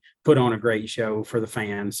certainly put on a great show for the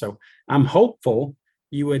fans. So I'm hopeful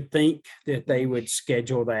you would think that they would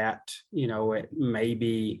schedule that, at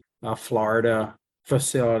maybe a Florida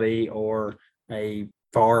facility or a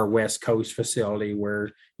far West Coast facility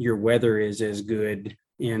where your weather is as good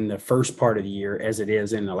in the first part of the year as it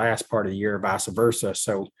is in the last part of the year, vice versa.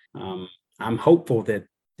 So I'm hopeful that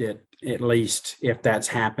at least if that's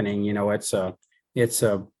happening, it's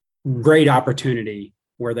a great opportunity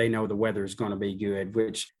where they know the weather is going to be good,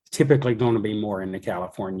 which is typically going to be more in the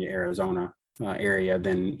California, Arizona area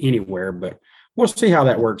than anywhere. But we'll see how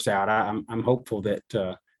that works out. I'm hopeful that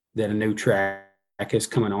a new track is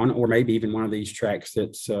coming on, or maybe even one of these tracks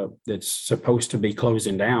that's supposed to be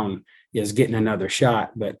closing down is getting another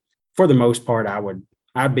shot. But for the most part,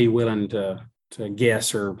 I'd be willing to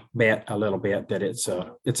guess or bet a little bit that it's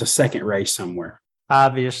a second race somewhere.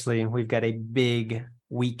 Obviously, we've got a big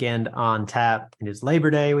weekend on tap. It is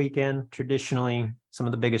Labor Day weekend, traditionally some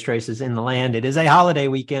of the biggest races in the land. It is a holiday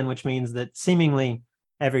weekend, which means that seemingly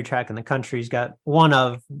every track in the country's got one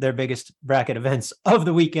of their biggest bracket events of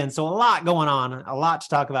the weekend. So a lot going on, a lot to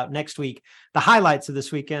talk about next week. The highlights of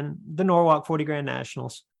this weekend, the Norwalk 40 Grand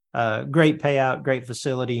Nationals, great payout, great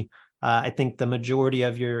facility. I think the majority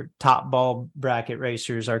of your top ball bracket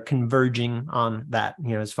racers are converging on that,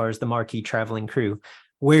 as far as the marquee traveling crew.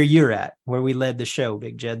 Where you're at, where we led the show,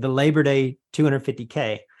 Big Jed, the Labor Day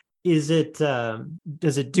 250K. Is it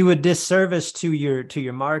does it do a disservice to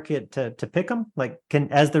your market to pick them? Like,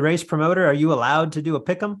 as the race promoter, are you allowed to do a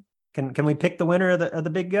pick 'em? Can we pick the winner of the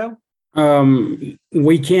big go?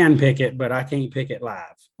 We can pick it, but I can't pick it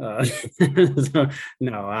live. So,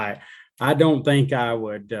 no, I don't think I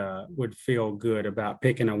would feel good about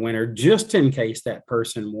picking a winner just in case that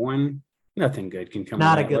person won. Nothing good can come.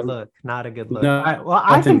 Not a good look. Not a good look. No, all right, well,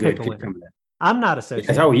 I can pick a winner. I'm not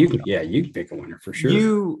associated. You can pick a winner for sure.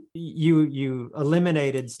 You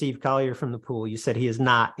eliminated Steve Collier from the pool. You said he is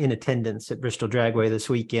not in attendance at Bristol Dragway this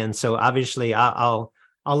weekend. So obviously I'll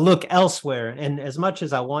look elsewhere. And as much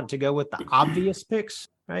as I want to go with the obvious picks,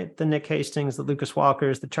 right? The Nick Hastings, the Lucas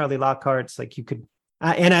Walkers, the Charlie Lockharts, like you could,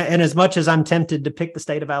 and as much as I'm tempted to pick the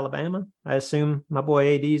state of Alabama, I assume my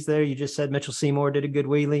boy AD's there. You just said Mitchell Seymour did a good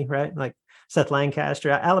wheelie, right? Like Seth Lancaster.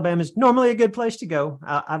 Alabama is normally a good place to go.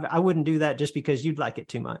 I wouldn't do that just because you'd like it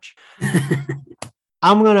too much.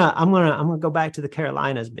 I'm gonna go back to the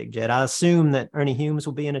Carolinas, Big Jed. I assume that Ernie Humes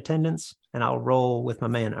will be in attendance, and I'll roll with my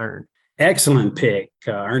man Ern. Excellent pick.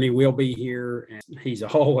 Ernie will be here, and he's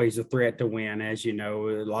always a threat to win. As you know,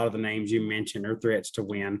 a lot of the names you mentioned are threats to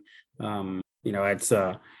win.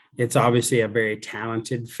 It's obviously a very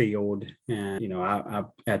talented field, and I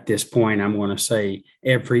at this point I'm going to say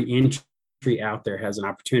every entry out there has an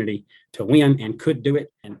opportunity to win and could do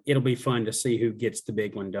it, and it'll be fun to see who gets the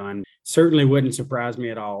big one done. Certainly wouldn't surprise me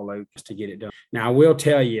at all, Luke, to get it done. Now I will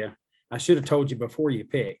tell you, I should have told you before you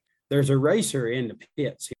pick. There's a racer in the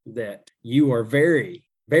pits that you are very,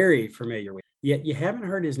 very familiar with, yet you haven't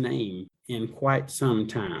heard his name in quite some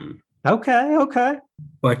time. Okay.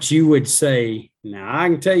 But you would say, now I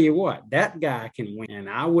can tell you what, that guy can win, and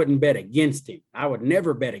I wouldn't bet against him. I would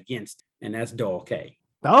never bet against him, and that's Doyle K.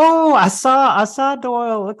 Oh, I saw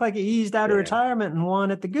Doyle look like he eased out of retirement and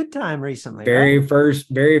won at the Good Time recently. Very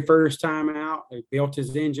first time out. He built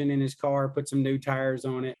his engine in his car, put some new tires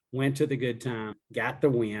on it, went to the Good Time, got the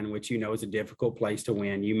win, which is a difficult place to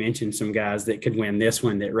win. You mentioned some guys that could win this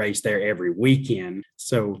one that race there every weekend.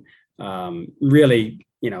 So really,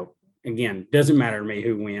 again, doesn't matter to me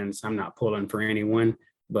who wins. I'm not pulling for anyone,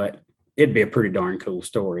 but it'd be a pretty darn cool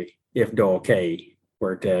story if Doyle K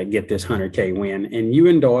were to get this 100K win. And you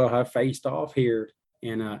and Doyle have faced off here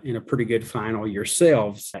in a pretty good final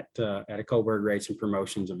yourselves at a Coburg Racing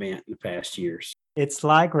Promotions event in the past years. It's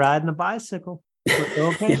like riding a bicycle.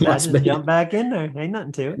 Okay, I just jump back in there. Ain't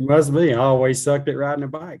nothing to it. It must be. I always sucked at riding a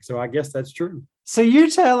bike, so I guess that's true. So you're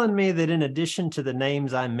telling me that in addition to the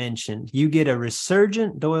names I mentioned, you get a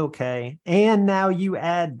resurgent Doyle K, and now you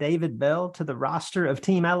add David Bell to the roster of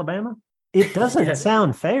Team Alabama? It doesn't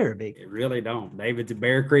sound fair, Big. It really don't. David's a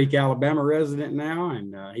Bear Creek, Alabama resident now,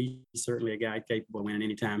 and he's certainly a guy capable of winning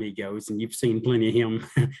anytime he goes. And you've seen plenty of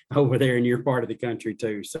him over there in your part of the country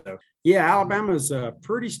too. So, yeah, Alabama's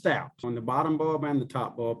pretty stout on the bottom bulb and the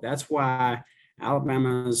top bulb. That's why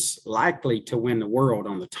Alabama's likely to win the world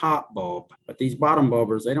on the top bulb. But these bottom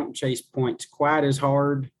bulbers, they don't chase points quite as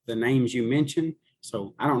hard, the names you mentioned.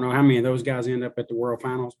 So I don't know how many of those guys end up at the World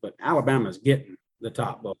Finals, but Alabama's getting the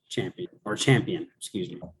top bulb champion,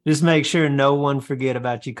 excuse me. Just make sure no one forget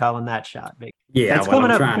about you calling that shot, Big. Yeah, that's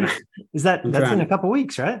coming up. That's in a couple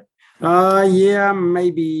weeks, right? Yeah,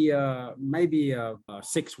 maybe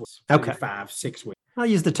 6 weeks, maybe Okay. 5, 6 weeks. I'll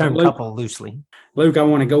use the But term Luke, couple loosely. Luke, I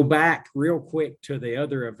want to go back real quick to the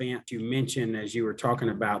other event you mentioned as you were talking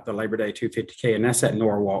about the Labor Day 250K, and that's at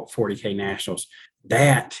Norwalk 40K Nationals.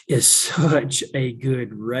 That is such a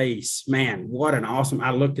good race, man. What an awesome!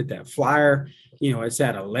 I looked at that flyer. It's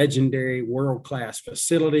at a legendary world-class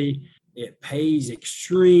facility. It pays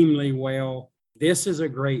extremely well. This is a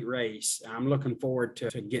great race. I'm looking forward to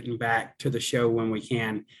getting back to the show when we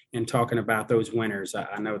can and talking about those winners.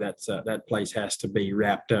 I know that place has to be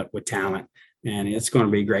wrapped up with talent, and it's going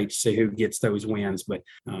to be great to see who gets those wins. But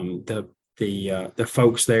the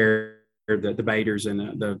folks there, the Baders and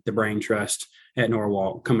the Brain Trust at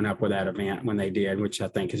Norwalk coming up with that event when they did, which I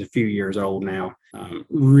think is a few years old now.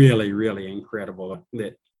 Really, really incredible.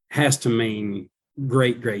 That has to mean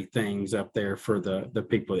great things up there for the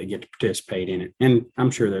people that get to participate in it. And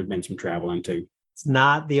I'm sure there's been some traveling too. It's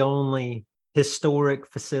not the only historic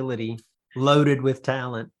facility loaded with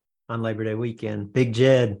talent on Labor Day weekend. Big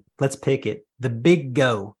Jed, let's pick it. The Big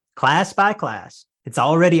Go, class by class. It's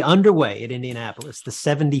already underway at Indianapolis, the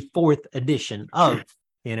 74th edition of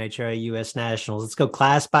the NHRA U.S. Nationals. Let's go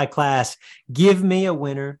class by class. Give me a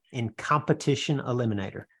winner in competition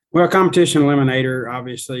eliminator. Well, competition eliminator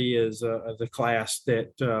obviously is a class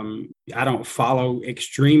that I don't follow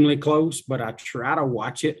extremely close, but I try to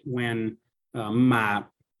watch it when one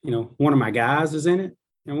of my guys is in it,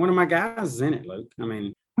 and one of my guys is in it, Luke. I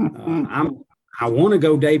mean, I want to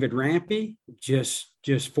go David Rampy,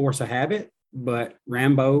 just force a habit, but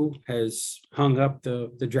Rambo has hung up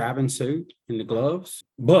the driving suit and the gloves.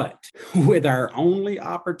 But with our only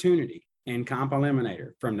opportunity in comp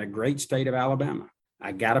eliminator from the great state of Alabama,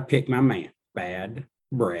 I got to pick my man, Bad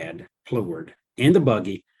Brad Pleward, in the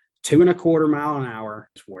buggy, 2.25 miles an hour,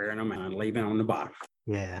 wearing them and leaving on the bottom.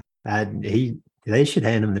 Yeah, they should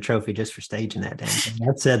hand him the trophy just for staging that damn thing.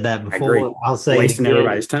 I've said that before. Agree. I'll say wasting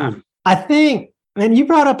everybody's time. I think, and you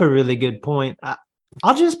brought up a really good point.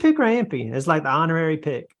 I'll just pick Rampy as like the honorary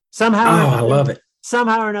pick. I love it.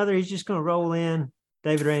 Somehow or another, he's just going to roll in.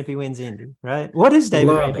 David Rampy wins Indy, right? What is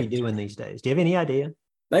David Rampy doing these days? Do you have any idea?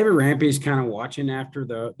 David Rampy's kind of watching after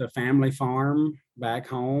the family farm back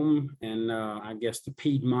home in, I guess, the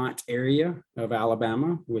Piedmont area of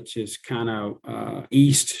Alabama, which is kind of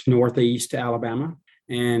northeast Alabama.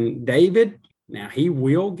 And David, now he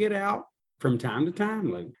will get out from time to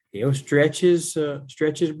time. Like he'll stretch his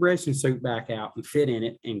racing suit back out and fit in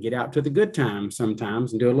it and get out to the good times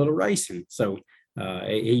sometimes and do a little racing. So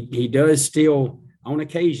he does still, on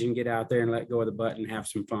occasion, get out there and let go of the button and have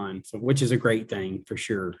some fun, so which is a great thing for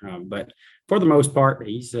sure. But for the most part,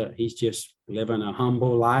 he's just living a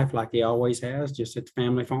humble life like he always has, just at the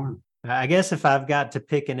family farm. I guess if I've got to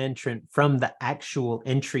pick an entrant from the actual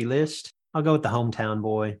entry list, I'll go with the hometown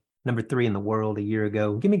boy, number 3 in the world a year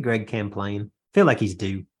ago. Give me Greg Camplain. Feel like he's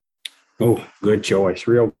due. Oh, good choice.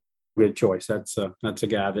 Real good choice. That's a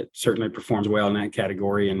guy that certainly performs well in that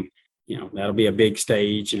category, and that'll be a big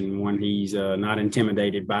stage and one he's not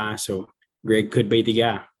intimidated by. So Greg could be the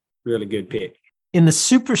guy. Really good pick. In the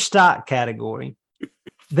super stock category,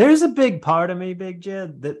 there's a big part of me, Big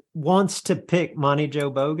Jed, that wants to pick Monty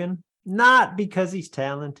Joe Bogan, not because he's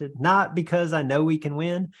talented, not because I know he can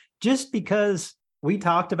win, just because we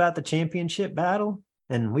talked about the championship battle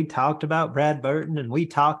and we talked about Brad Burton and we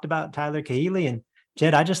talked about Tyler Kahele, and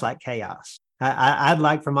Jed, I just like chaos. I'd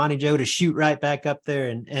like for Monty Joe to shoot right back up there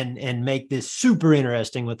and make this super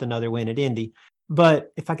interesting with another win at Indy.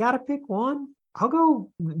 But if I got to pick one, I'll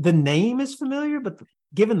go. The name is familiar, but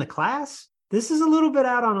given the class, this is a little bit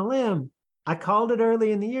out on a limb. I called it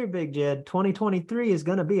early in the year, Big Jed. 2023 is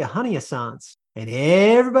going to be a honey-a-sance. And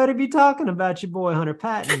everybody be talking about your boy Hunter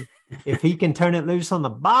Patton if he can turn it loose on the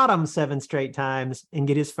bottom 7 straight times and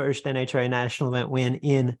get his first NHRA national event win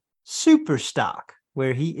in super stock,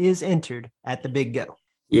 where he is entered at the Big Go.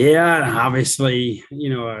 Yeah, obviously,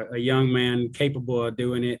 a young man capable of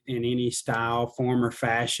doing it in any style, form, or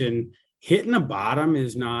fashion. Hitting the bottom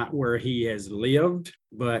is not where he has lived,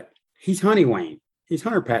 but he's Honey Wayne. He's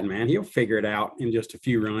Hunter Patton, man. He'll figure it out in just a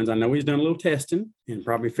few runs. I know he's done a little testing and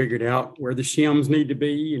probably figured out where the shims need to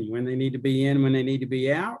be and when they need to be in, when they need to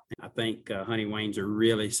be out. I think Honey Wayne's a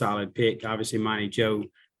really solid pick. Obviously, Monty Joe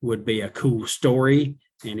would be a cool story,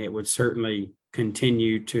 and it would certainly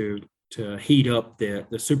continue to heat up the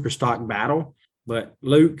super stock battle. But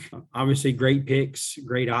Luke, obviously great picks,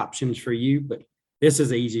 great options for you, but this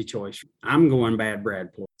is an easy choice. I'm going Bad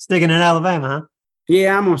Brad. Sticking in Alabama, huh?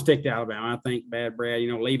 Yeah, I'm going to stick to Alabama. I think Bad Brad,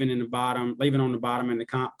 leaving on the bottom in the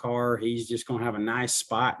comp car, he's just going to have a nice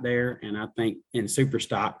spot there. And I think in super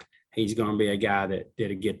stock, he's going to be a guy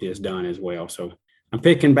that'll get this done as well. So I'm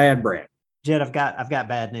picking Bad Brad. Jed, I've got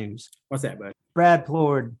bad news. What's that, bud? Brad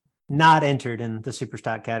Plord not entered in the super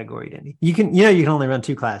stock category, didn't he? You can only run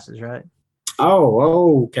 2 classes, right?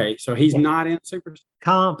 Oh, okay. So he's not in super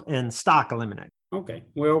comp and stock eliminator. Okay.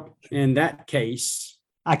 Well, in that case,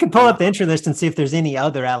 I could pull up the entry list and see if there's any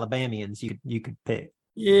other Alabamians you could pick.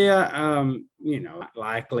 Yeah,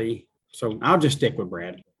 likely. So I'll just stick with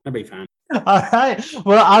Brad. That'll be fine. All right.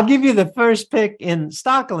 Well, I'll give you the first pick in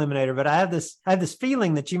stock eliminator, but I have this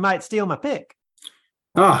feeling that you might steal my pick.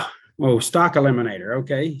 Stock eliminator.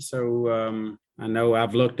 Okay. So I know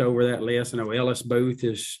I've looked over that list. I know Ellis Booth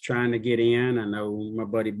is trying to get in. I know my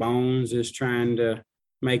buddy Bones is trying to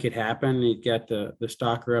make it happen. He got the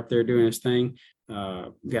stalker up there doing his thing.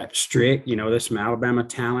 Got Strick, there's some Alabama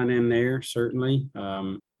talent in there, certainly.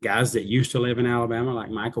 Guys that used to live in Alabama, like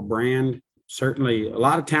Michael Brand, certainly a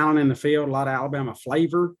lot of talent in the field, a lot of Alabama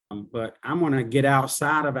flavor. But I'm going to get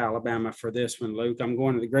outside of Alabama for this one, Luke. I'm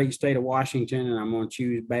going to the great state of Washington, and I'm going to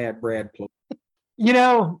choose Bad Brad Plord.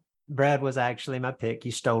 Brad was actually my pick.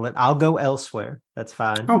 You stole it. I'll go elsewhere. That's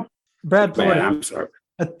fine. Oh, Brad Plord, I'm sorry.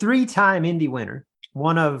 A 3-time Indy winner.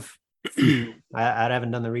 One of few. I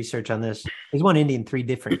haven't done the research on this. He's won Indy in 3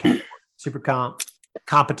 different categories: super comp,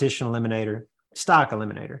 competition eliminator, stock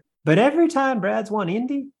eliminator. But every time Brad's won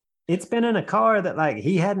Indy, it's been in a car that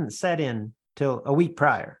he hadn't sat in till a week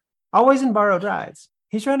prior. Always in borrowed rides.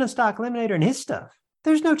 He's running stock eliminator in his stuff.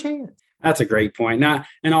 There's no chance. That's a great point. Now,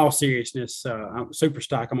 in all seriousness, super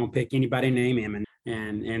stock, I'm going to pick anybody named him.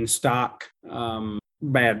 And stock,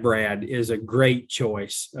 Bad Brad is a great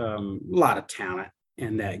choice. A lot of talent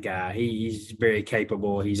in that guy. He's very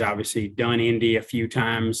capable. He's obviously done Indy a few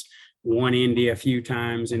times, won Indy a few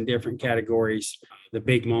times in different categories. The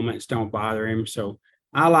big moments don't bother him. So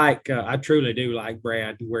I truly do like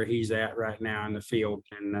Brad where he's at right now in the field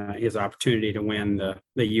and his opportunity to win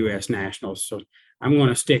the U.S. Nationals. So I'm going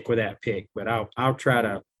to stick with that pick, but I'll try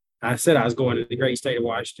to. I said I was going to the great state of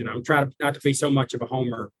Washington. I'm trying not to be so much of a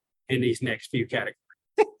homer in these next few categories.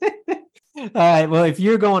 All right. Well, if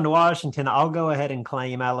you're going to Washington, I'll go ahead and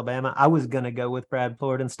claim Alabama. I was going to go with Brad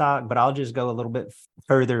Plord in stock, but I'll just go a little bit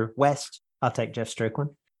further west. I'll take Jeff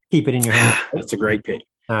Strickland. Keep it in your hand. That's a great pick.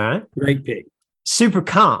 All right. Great pick. Super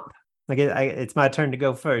comp. It's my turn to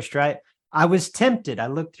go first, right? I was tempted. I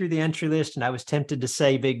looked through the entry list and I was tempted to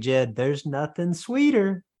say, Big Jed, there's nothing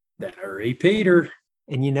sweeter than a repeater.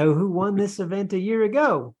 And you know who won this event a year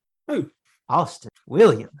ago? Who? Austin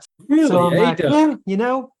Williams. Really? So I'm like,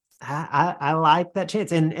 I like that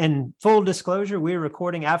chance. And full disclosure, we're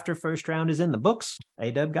recording after first round is in the books.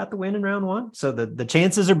 A-Dub got the win in round 1. So the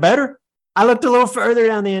chances are better. I looked a little further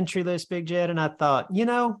down the entry list, Big Jed, and I thought,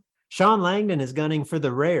 Sean Langdon is gunning for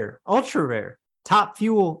the rare, ultra rare, top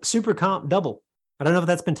fuel super comp double. I don't know if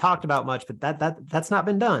that's been talked about much, but that's not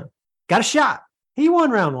been done. Got a shot. He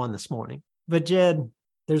won round 1 this morning. But Jed,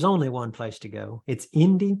 there's only one place to go. It's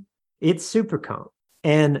Indy. It's super comp.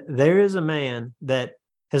 And there is a man that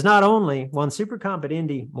has not only won super comp at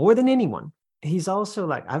Indy more than anyone, he's also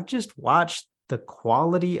I've just watched the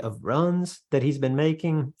quality of runs that he's been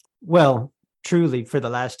making. Well, truly for the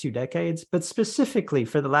last 2 decades, but specifically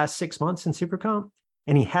for the last 6 months in super comp.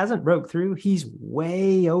 And he hasn't broke through. He's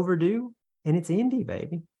way overdue. And it's Indy,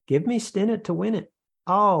 baby. Give me Stinnett to win it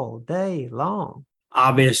all day long.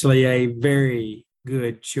 Obviously a very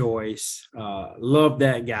good choice. Love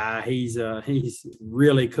that guy. He's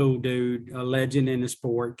really cool dude, a legend in the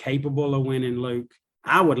sport, capable of winning, Luke.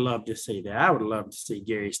 I would love to see that. I would love to see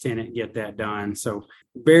Gary Stinnett get that done. So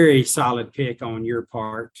very solid pick on your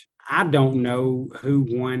part. I don't know who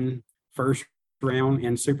won first round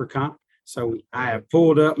in super comp. So I have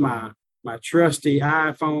pulled up my trusty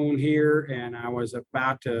iPhone here and I was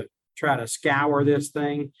about to try to scour this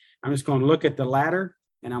thing. I'm just going to look at the ladder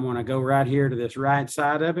and I'm going to go right here to this right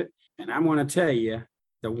side of it. And I'm going to tell you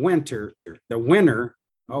the winner.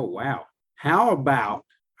 Oh, wow. How about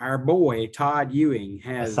our boy Todd Ewing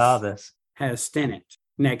has Stinnett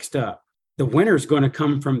next up. The winner's going to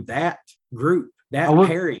come from that group,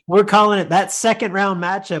 pairing. We're calling it that second round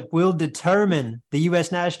matchup will determine the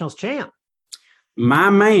U.S. Nationals champ. My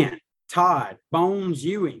man, Todd Bones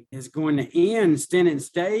Ewing, is going to end Stinnett's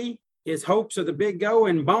day. His hopes of the big go,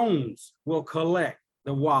 and Bones will collect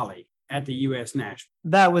the Wally at the U.S. Nationals.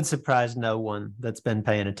 That would surprise no one that's been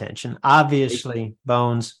paying attention. Obviously,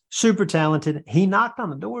 Bones, super talented. He knocked on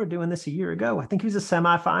the door doing this a year ago. I think he was a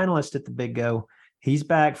semifinalist at the big go. He's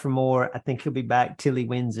back for more. I think he'll be back till he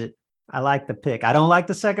wins it. I like the pick. I don't like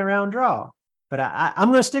the second round draw, but I'm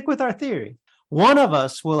going to stick with our theory. One of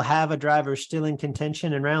us will have a driver still in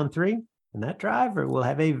contention in round 3, and that driver will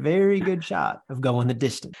have a very good shot of going the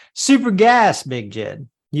distance. Super gas, Big Jed.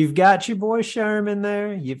 You've got your boy Sherman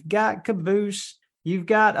there. You've got Caboose. You've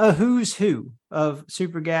got a who's who of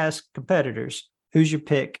super gas competitors. Who's your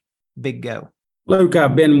pick? Big go. Luke,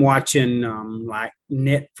 I've been watching like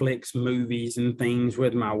Netflix movies and things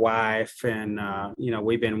with my wife, and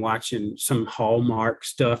we've been watching some Hallmark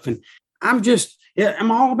stuff, and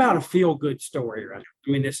I'm all about a feel good story, right?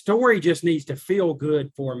 I mean, the story just needs to feel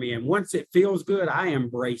good for me, and once it feels good, I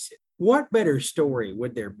embrace it. What better story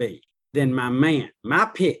would there be than my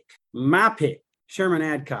pick, Sherman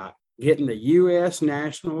Adcock, getting the U.S.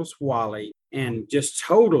 Nationals Wally and just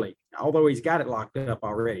totally, although he's got it locked up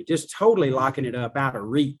already, just totally locking it up out of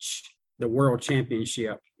reach, the World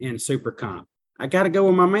Championship in Super Comp. I got to go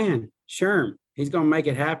with my man, Sherm. He's going to make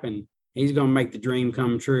it happen. He's going to make the dream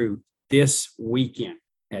come true this weekend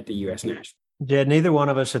at the U.S. Nationals. Jed, neither one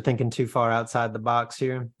of us are thinking too far outside the box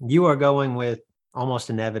here. You are going with almost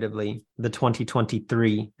inevitably the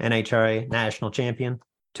 2023 NHRA national champion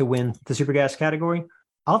to win the super gas category.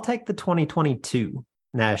 I'll take the 2022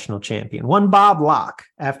 national champion, one Bob Locke,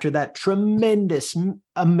 after that tremendous,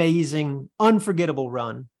 amazing, unforgettable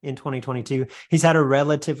run in 2022. He's had a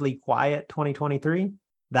relatively quiet 2023.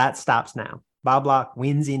 That stops now. Bob Locke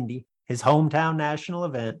wins Indy, his hometown national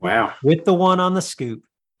event. Wow. With the one on the scoop.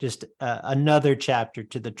 Just another chapter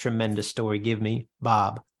to the tremendous story. Give me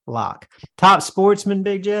Bob Locke. Top sportsman,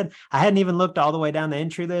 Big Jed. I hadn't even looked all the way down the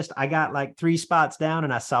entry list. I got like 3 spots down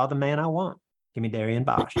and I saw the man I want. Give me Darian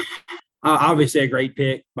Bosch. Obviously a great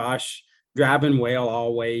pick. Bosch driving well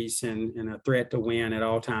always and a threat to win at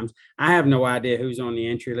all times. I have no idea who's on the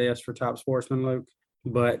entry list for top sportsman, Luke,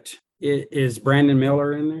 but is Brandon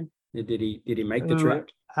Miller in there? Did he make the trip?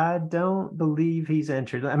 I don't believe he's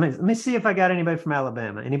entered. I mean, let me see if I got anybody from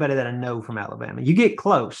Alabama, anybody that I know from Alabama. You get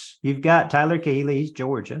close. You've got Tyler Cahill, he's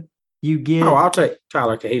Georgia. You get. Oh, I'll take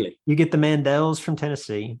Tyler Cahill. You get the Mandells from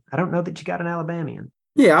Tennessee. I don't know that you got an Alabamian.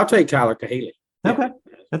 Yeah, I'll take Tyler Cahill. Yeah. Okay.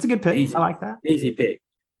 That's a good pick. Easy. I like that. Easy pick.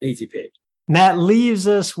 And that leaves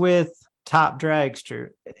us with top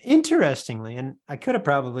dragster. Interestingly, and I could have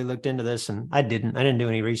probably looked into this and I didn't do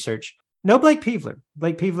any research. No Blake Peevler.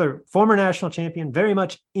 Blake Peevler, former national champion, very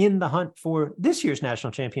much in the hunt for this year's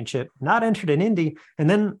national championship, not entered in Indy. And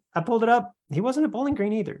then I pulled it up. He wasn't at Bowling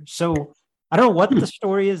Green either. So I don't know what the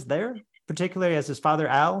story is there, particularly as his father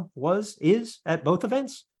Al is at both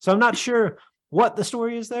events. So I'm not sure what the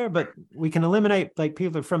story is there, but we can eliminate Blake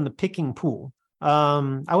Peevler from the picking pool.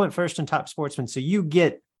 I went first in top sportsman. So you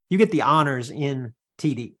get the honors in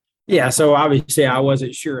TD. Yeah, so obviously I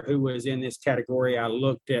wasn't sure who was in this category. I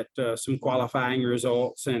looked at some qualifying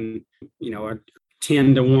results and, I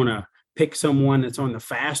tend to want to pick someone that's on the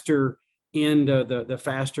faster end of the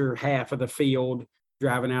faster half of the field,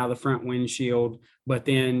 driving out of the front windshield. But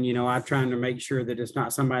then, I'm trying to make sure that it's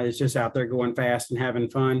not somebody that's just out there going fast and having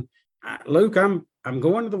fun. Luke, I'm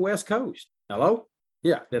going to the West Coast. Hello?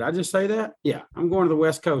 Yeah. Did I just say that? Yeah. I'm going to the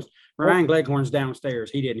West Coast. Ryan Gleghorn's downstairs.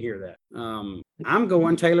 He didn't hear that. I'm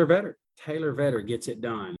going Taylor Vetter. Taylor Vetter gets it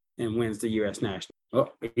done and wins the U.S. National. Oh,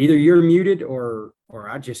 either you're muted or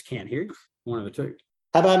I just can't hear you. One of the two.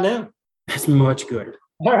 How about now? That's much gooder.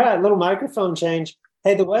 All right. Little microphone change.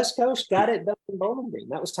 Hey, the West Coast got it done in Bowling Green.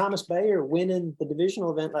 That was Thomas Bayer winning the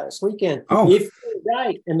divisional event last weekend. Oh. If you're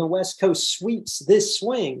right and the West Coast sweeps this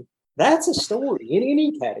swing, that's a story in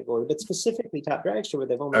any category, but specifically top dragster where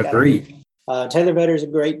they've only Agreed. Taylor Vetter is a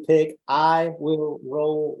great pick. I will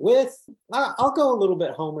roll with, I'll go a little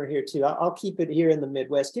bit homer here too. I'll keep it here in the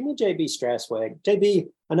Midwest. Give me JB Straswag. JB,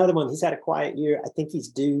 another one. He's had a quiet year. I think he's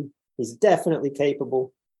due. He's definitely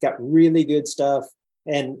capable. Got really good stuff.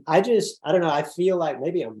 And I don't know. I feel like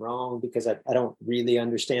maybe I'm wrong because I don't really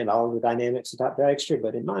understand all of the dynamics of top dragster,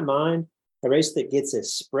 but in my mind, a race that gets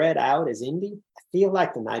as spread out as Indy, I feel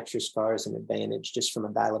like the nitrous car is an advantage just from a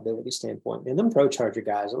dialability standpoint. And them Pro Charger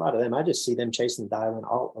guys, a lot of them, I just see them chasing the dialing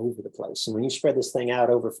all over the place. And when you spread this thing out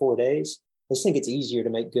over 4 days, I just think it's easier to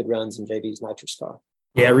make good runs in JB's nitrous car.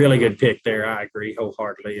 Yeah, really good pick there. I agree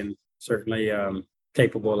wholeheartedly and certainly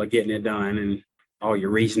capable of getting it done. And all your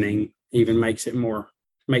reasoning even makes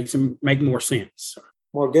make more sense.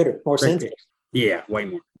 More gooder, more sensical. Yeah, way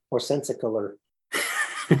more. More sensical.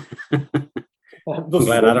 I'm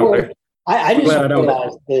glad I don't. I just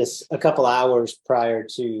realized this a couple hours prior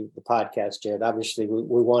to the podcast, Jed. Obviously,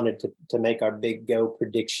 we wanted to make our big go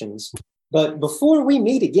predictions. But before we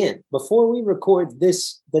meet again, before we record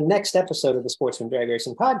the next episode of the Sportsman Drag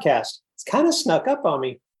Racing podcast, it's kind of snuck up on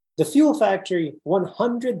me. The Fuel Factory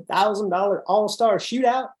 $100,000 All-Star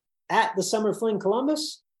Shootout at the Summer Fling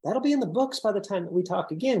Columbus, that'll be in the books by the time that we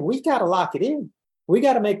talk again. We've got to lock it in. We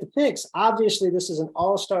got to make the picks. Obviously, this is an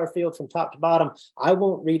all-star field from top to bottom. I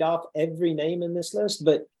won't read off every name in this list,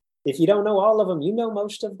 but If you don't know all of them, you know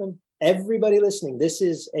most of them. Everybody listening, this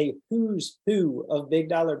is a who's who of big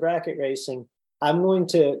dollar bracket racing. I'm going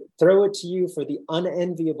to throw it to you for the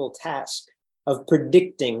unenviable task of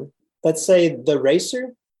predicting, let's say, the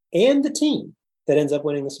racer and the team that ends up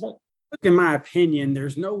winning this event. Look, in my opinion,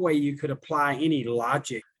 there's no way you could apply any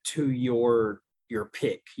logic to your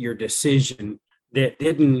pick, your decision, that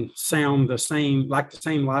didn't sound the same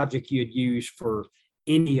logic you'd use for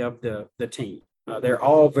any of the team. They're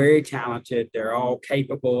all very talented. They're all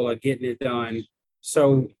capable of getting it done.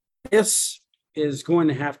 So this pick is going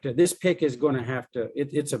to have to,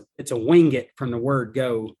 it's a wing it from the word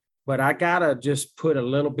go, but I gotta just put a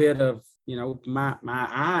little bit of, my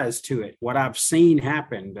eyes to it, what I've seen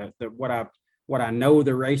happen, what I know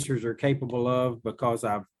the racers are capable of, because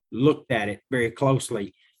I've looked at it very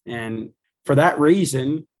closely. And for that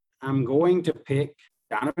reason, I'm going to pick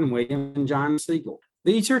Donovan Williams and John Siegel.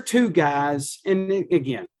 These are two guys, and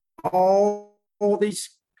again, all these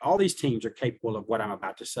teams are capable of what I'm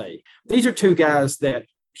about to say. These are two guys that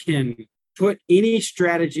can put any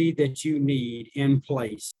strategy that you need in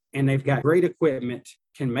place, and they've got great equipment,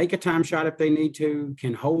 can make a time shot if they need to,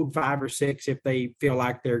 can hold 5 or 6 if they feel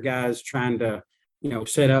like they're guys trying to,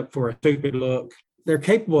 set up for a stupid look. They're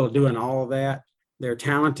capable of doing all of that. They're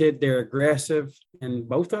talented, they're aggressive, and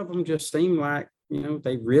both of them just seem like,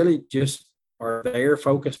 they really just are there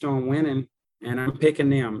focused on winning, and I'm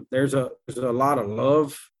picking them. There's a lot of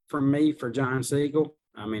love from me for John Siegel.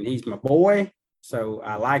 I mean, he's my boy, so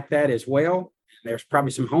I like that as well. There's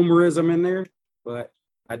probably some homerism in there, but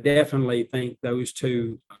I definitely think those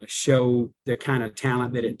two show the kind of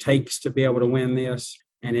talent that it takes to be able to win this,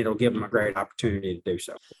 and it'll give them a great opportunity to do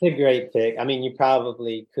so. It's a great pick. I mean, you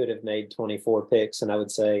probably could have made 24 picks, and I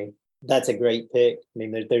would say that's a great pick. I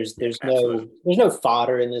mean, there's no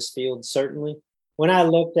fodder in this field, certainly. When I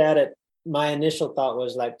looked at it, my initial thought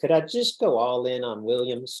was like, could I just go all in on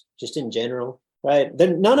Williams, just in general, right?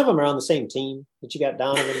 None of them are on the same team, but you got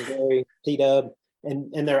Donovan, Gary, T-Dub,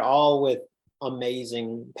 and they're all with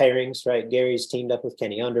amazing pairings, right? Gary's teamed up with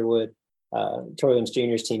Kenny Underwood. Troy Williams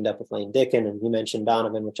Jr.'s teamed up with Lane Dickin, and you mentioned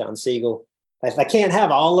Donovan with John Siegel. If I can't have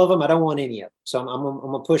all of them, I don't want any of them. So I'm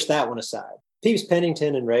going to push that one aside. Peeps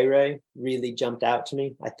Pennington and Ray really jumped out to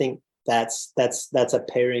me. I think that's a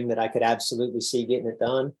pairing that I could absolutely see getting it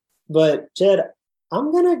done. But Jed,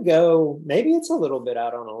 I'm going to go, maybe it's a little bit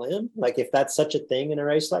out on a limb, like if that's such a thing in a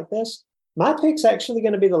race like this. My pick's actually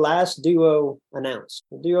going to be the last duo announced,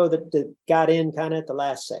 the duo that got in kind of at the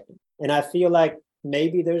last second. And I feel like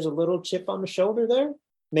maybe there's a little chip on the shoulder there.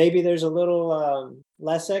 Maybe there's a little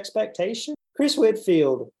less expectation. Chris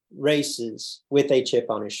Whitfield races with a chip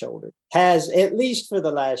on his shoulder, has at least for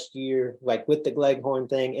the last year, like with the Gleghorn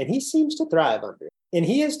thing, and he seems to thrive under it. And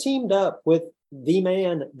he has teamed up with the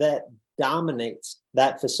man that dominates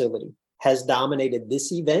that facility, has dominated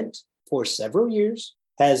this event for several years,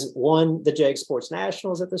 has won the JEG Sports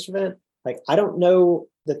Nationals at this event. Like, I don't know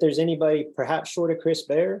that there's anybody, perhaps short of Chris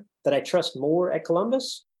Bear, that I trust more at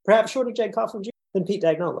Columbus, perhaps short of Jed Coughlin Jr. than Pete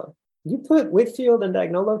Dagnolo. You put Whitfield and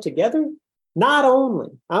Dagnolo together, not only,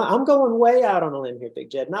 I'm going way out on a limb here,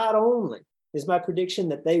 Big Jed, not only is my prediction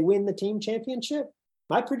that they win the team championship,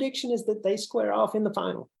 my prediction is that they square off in the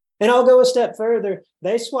final. And I'll go a step further.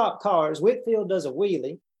 They swap cars. Whitfield does a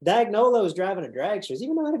wheelie. Dagnolo is driving a dragster. Does he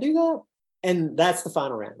even know how to do that? And that's the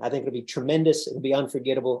final round. I think it'll be tremendous. It'll be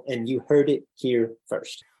unforgettable. And you heard it here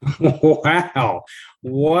first. Wow.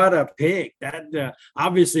 What a pick. That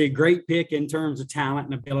obviously a great pick in terms of talent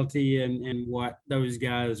and ability and what those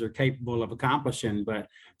guys are capable of accomplishing, but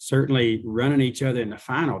certainly running each other in the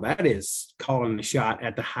final, that is calling the shot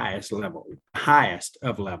at the highest level, highest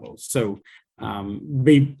of levels. So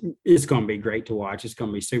it's going to be great to watch. It's going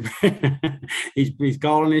to be super. he's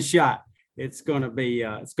calling his shot. It's going to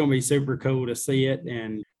be super cool to see it.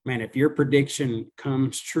 And man, if your prediction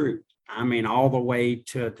comes true, I mean, all the way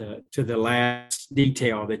to the last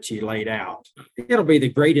detail that you laid out, it'll be the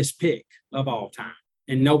greatest pick of all time.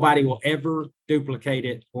 And nobody will ever duplicate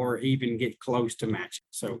it or even get close to match it.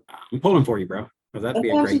 So I'm pulling for you, bro, because that'd be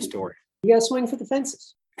a great story. You got to swing for the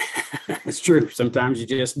fences. It's true. Sometimes you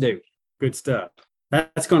just do. Good stuff.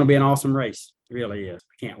 That's going to be an awesome race. It really is.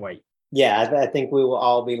 I can't wait. Yeah, I think we will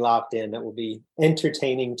all be locked in. That will be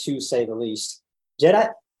entertaining, to say the least. Jed,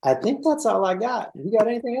 I think that's all I got. You got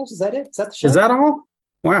anything else? Is that it? Is that the show? Is that all?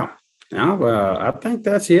 Wow. No, I think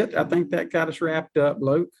that's it. I think that got us wrapped up,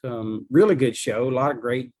 Luke. Really good show. A lot of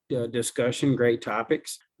great discussion, great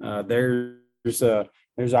topics. There's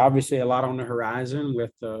obviously a lot on the horizon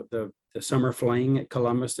with the summer fling at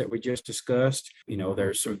Columbus that we just discussed. You know,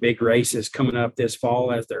 there's some big races coming up this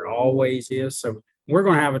fall, as there always is. So we're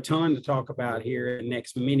going to have a ton to talk about here in the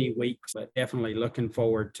next many weeks, but definitely looking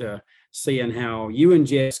forward to seeing how you and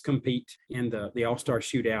Jess compete in the All-Star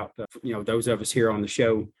Shootout. Those of us here on the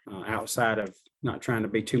show, outside of not trying to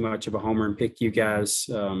be too much of a homer and pick you guys,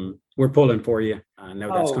 we're pulling for you. I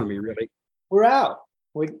know that's going to be really. We're out.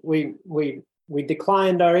 We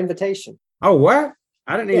declined our invitation. Oh, what?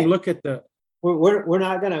 I didn't even look at the. We're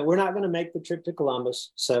not gonna make the trip to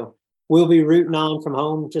Columbus, so we'll be rooting on from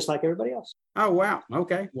home just like everybody else. Oh, wow.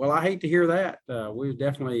 Okay. Well, I hate to hear that. We're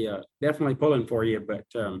definitely pulling for you, but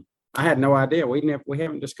I had no idea. We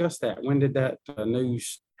haven't discussed that. When did that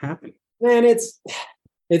news happen? Man, it's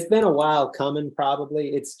been a while coming. Probably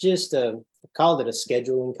it's just I called it a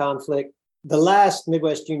scheduling conflict. The last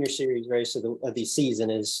Midwest Junior Series race of the season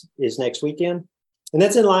is next weekend. And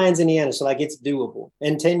that's in Lyons, Indiana. So it's doable.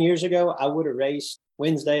 And 10 years ago, I would have raced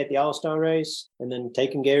Wednesday at the All-Star race and then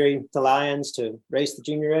taken Gary to Lyons to race the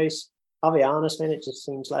junior race. I'll be honest, man, it just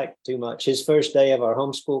seems like too much. His first day of our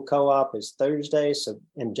homeschool co-op is Thursday.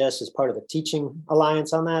 And Jess is part of the teaching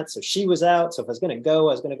alliance on that. So she was out. So if I was going to go,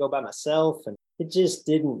 I was going to go by myself. And it just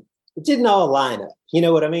didn't all line up. You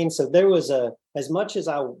know what I mean? So there was as much as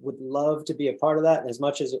I would love to be a part of that, and as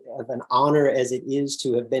much as of an honor as it is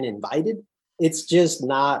to have been invited, it's just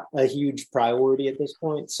not a huge priority at this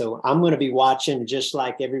point. So I'm going to be watching just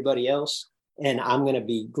like everybody else, and I'm going to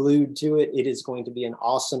be glued to it. It is going to be an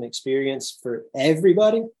awesome experience for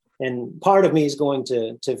everybody. And part of me is going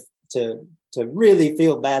to really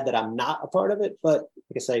feel bad that I'm not a part of it. But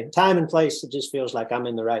like I say, time and place, it just feels like I'm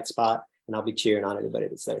in the right spot, and I'll be cheering on everybody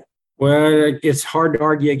that's there. Well, it's hard to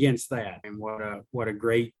argue against that. And what a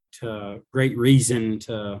great reason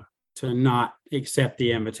to not accept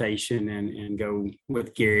the invitation and go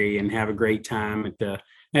with Gary and have a great time at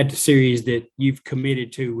the series that you've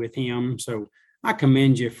committed to with him. So I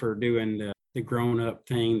commend you for doing the grown-up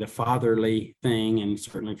thing, the fatherly thing, and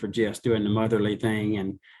certainly for Jess doing the motherly thing.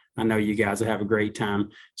 And I know you guys will have a great time.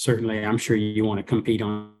 Certainly, I'm sure you want to compete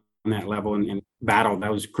on that level and battle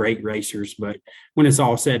those great racers. But when it's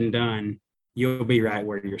all said and done, you'll be right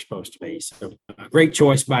where you're supposed to be. So great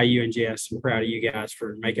choice by you and Jess. I'm proud of you guys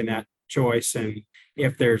for making that choice. And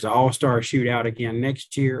if there's an all-star shootout again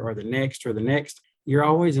next year or the next, you're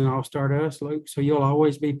always an all-star to us, Luke. So you'll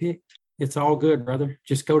always be picked. It's all good, brother.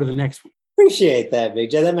 Just go to the next one. Appreciate that,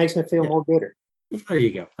 Big J. That makes me feel more gooder. There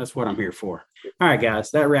you go. That's what I'm here for. All right,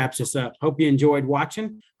 guys, that wraps us up. Hope you enjoyed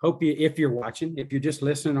watching. If you're just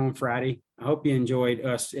listening on Friday, I hope you enjoyed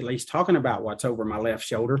us at least talking about what's over my left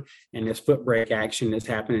shoulder and this foot brake action that's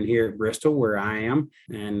happening here at Bristol where I am.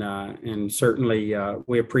 And certainly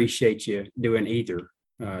we appreciate you doing either,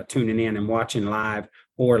 tuning in and watching live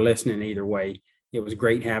or listening either way. It was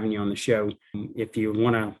great having you on the show. If you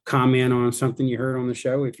want to comment on something you heard on the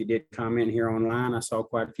show, if you did comment here online, I saw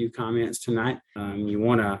quite a few comments tonight. You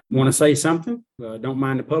want to say something, don't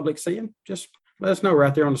mind the public seeing, just let us know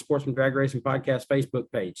right there on the Sportsman Drag Racing Podcast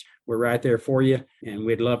Facebook page. We're right there for you, and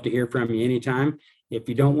we'd love to hear from you anytime. If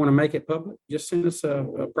you don't want to make it public, just send us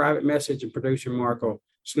a private message, and producer Mark will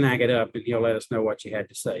snag it up, and he'll let us know what you had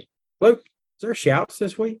to say. Luke, is there shouts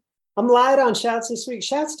this week? I'm light on shouts this week.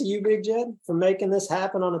 Shouts to you, Big Jed, for making this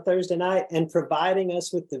happen on a Thursday night and providing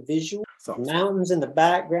us with the visual, awesome. Mountains in the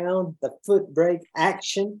background, the foot brake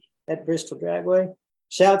action at Bristol Dragway.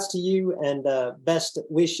 Shouts to you, and best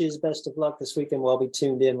wishes, best of luck this weekend. We'll be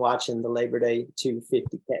tuned in watching the Labor Day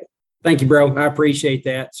 250K. Thank you, bro. I appreciate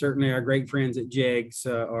that. Certainly our great friends at Jegs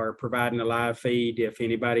are providing a live feed. If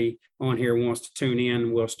anybody on here wants to tune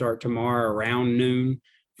in, we'll start tomorrow around noon,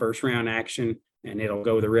 first round action. And it'll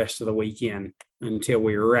go the rest of the weekend until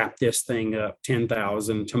we wrap this thing up.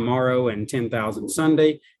 $10,000 tomorrow and $10,000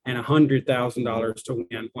 Sunday and $100,000 to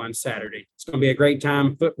win on Saturday. It's going to be a great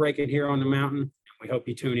time foot braking here on the mountain. We hope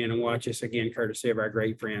you tune in and watch us again, courtesy of our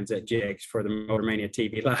great friends at Jegs for the Motormania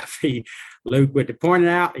TV live feed. Luke with the pointing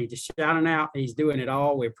out, he's just shouting out. He's doing it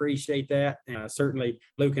all. We appreciate that. Certainly,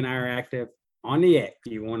 Luke and I are active on the X.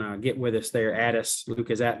 If you want to get with us there, at us.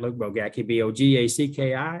 Luke is at Luke Bogacki,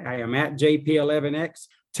 Bogacki. I am at JP11X.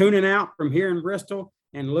 Tuning out from here in Bristol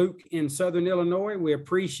and Luke in Southern Illinois. We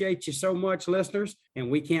appreciate you so much, listeners,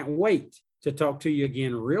 and we can't wait to talk to you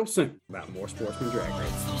again real soon about more Sportsman Drag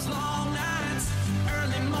Racing.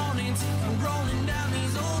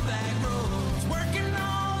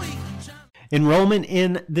 Enrollment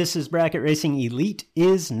in This Is Bracket Racing Elite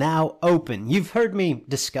is now open. You've heard me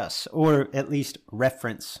discuss, or at least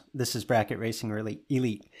reference, This Is Bracket Racing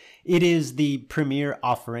Elite. It is the premier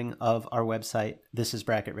offering of our website,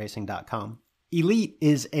 thisisbracketracing.com. Elite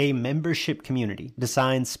is a membership community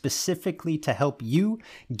designed specifically to help you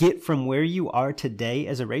get from where you are today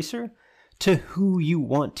as a racer to who you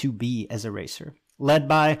want to be as a racer. led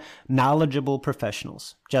by knowledgeable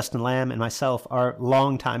professionals. Justin Lamb and myself are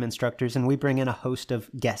longtime instructors, and we bring in a host of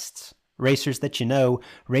guests, racers that you know,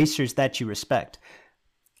 racers that you respect,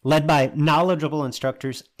 led by knowledgeable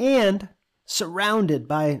instructors and surrounded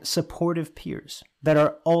by supportive peers that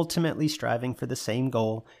are ultimately striving for the same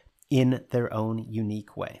goal in their own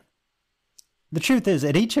unique way. The truth is,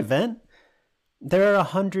 at each event, there are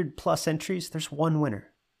 100+ entries. There's one winner.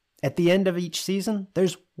 At the end of each season,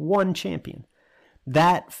 there's one champion.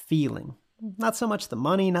 That feeling, not so much the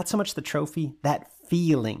money, not so much the trophy, that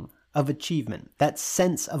feeling of achievement, that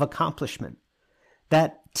sense of accomplishment,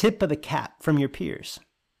 that tip of the cap from your peers.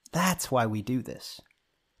 That's why we do this.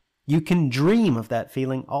 You can dream of that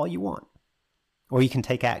feeling all you want, or you can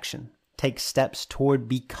take action, take steps toward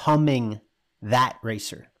becoming that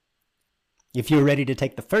racer. If you're ready to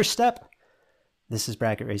take the first step, This is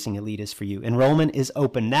Bracket Racing Elite is for you. Enrollment is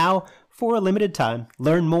open now for a limited time.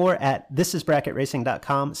 Learn more at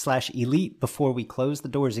thisisbracketracing.com/elite before we close the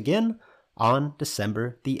doors again on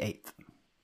December the 8th.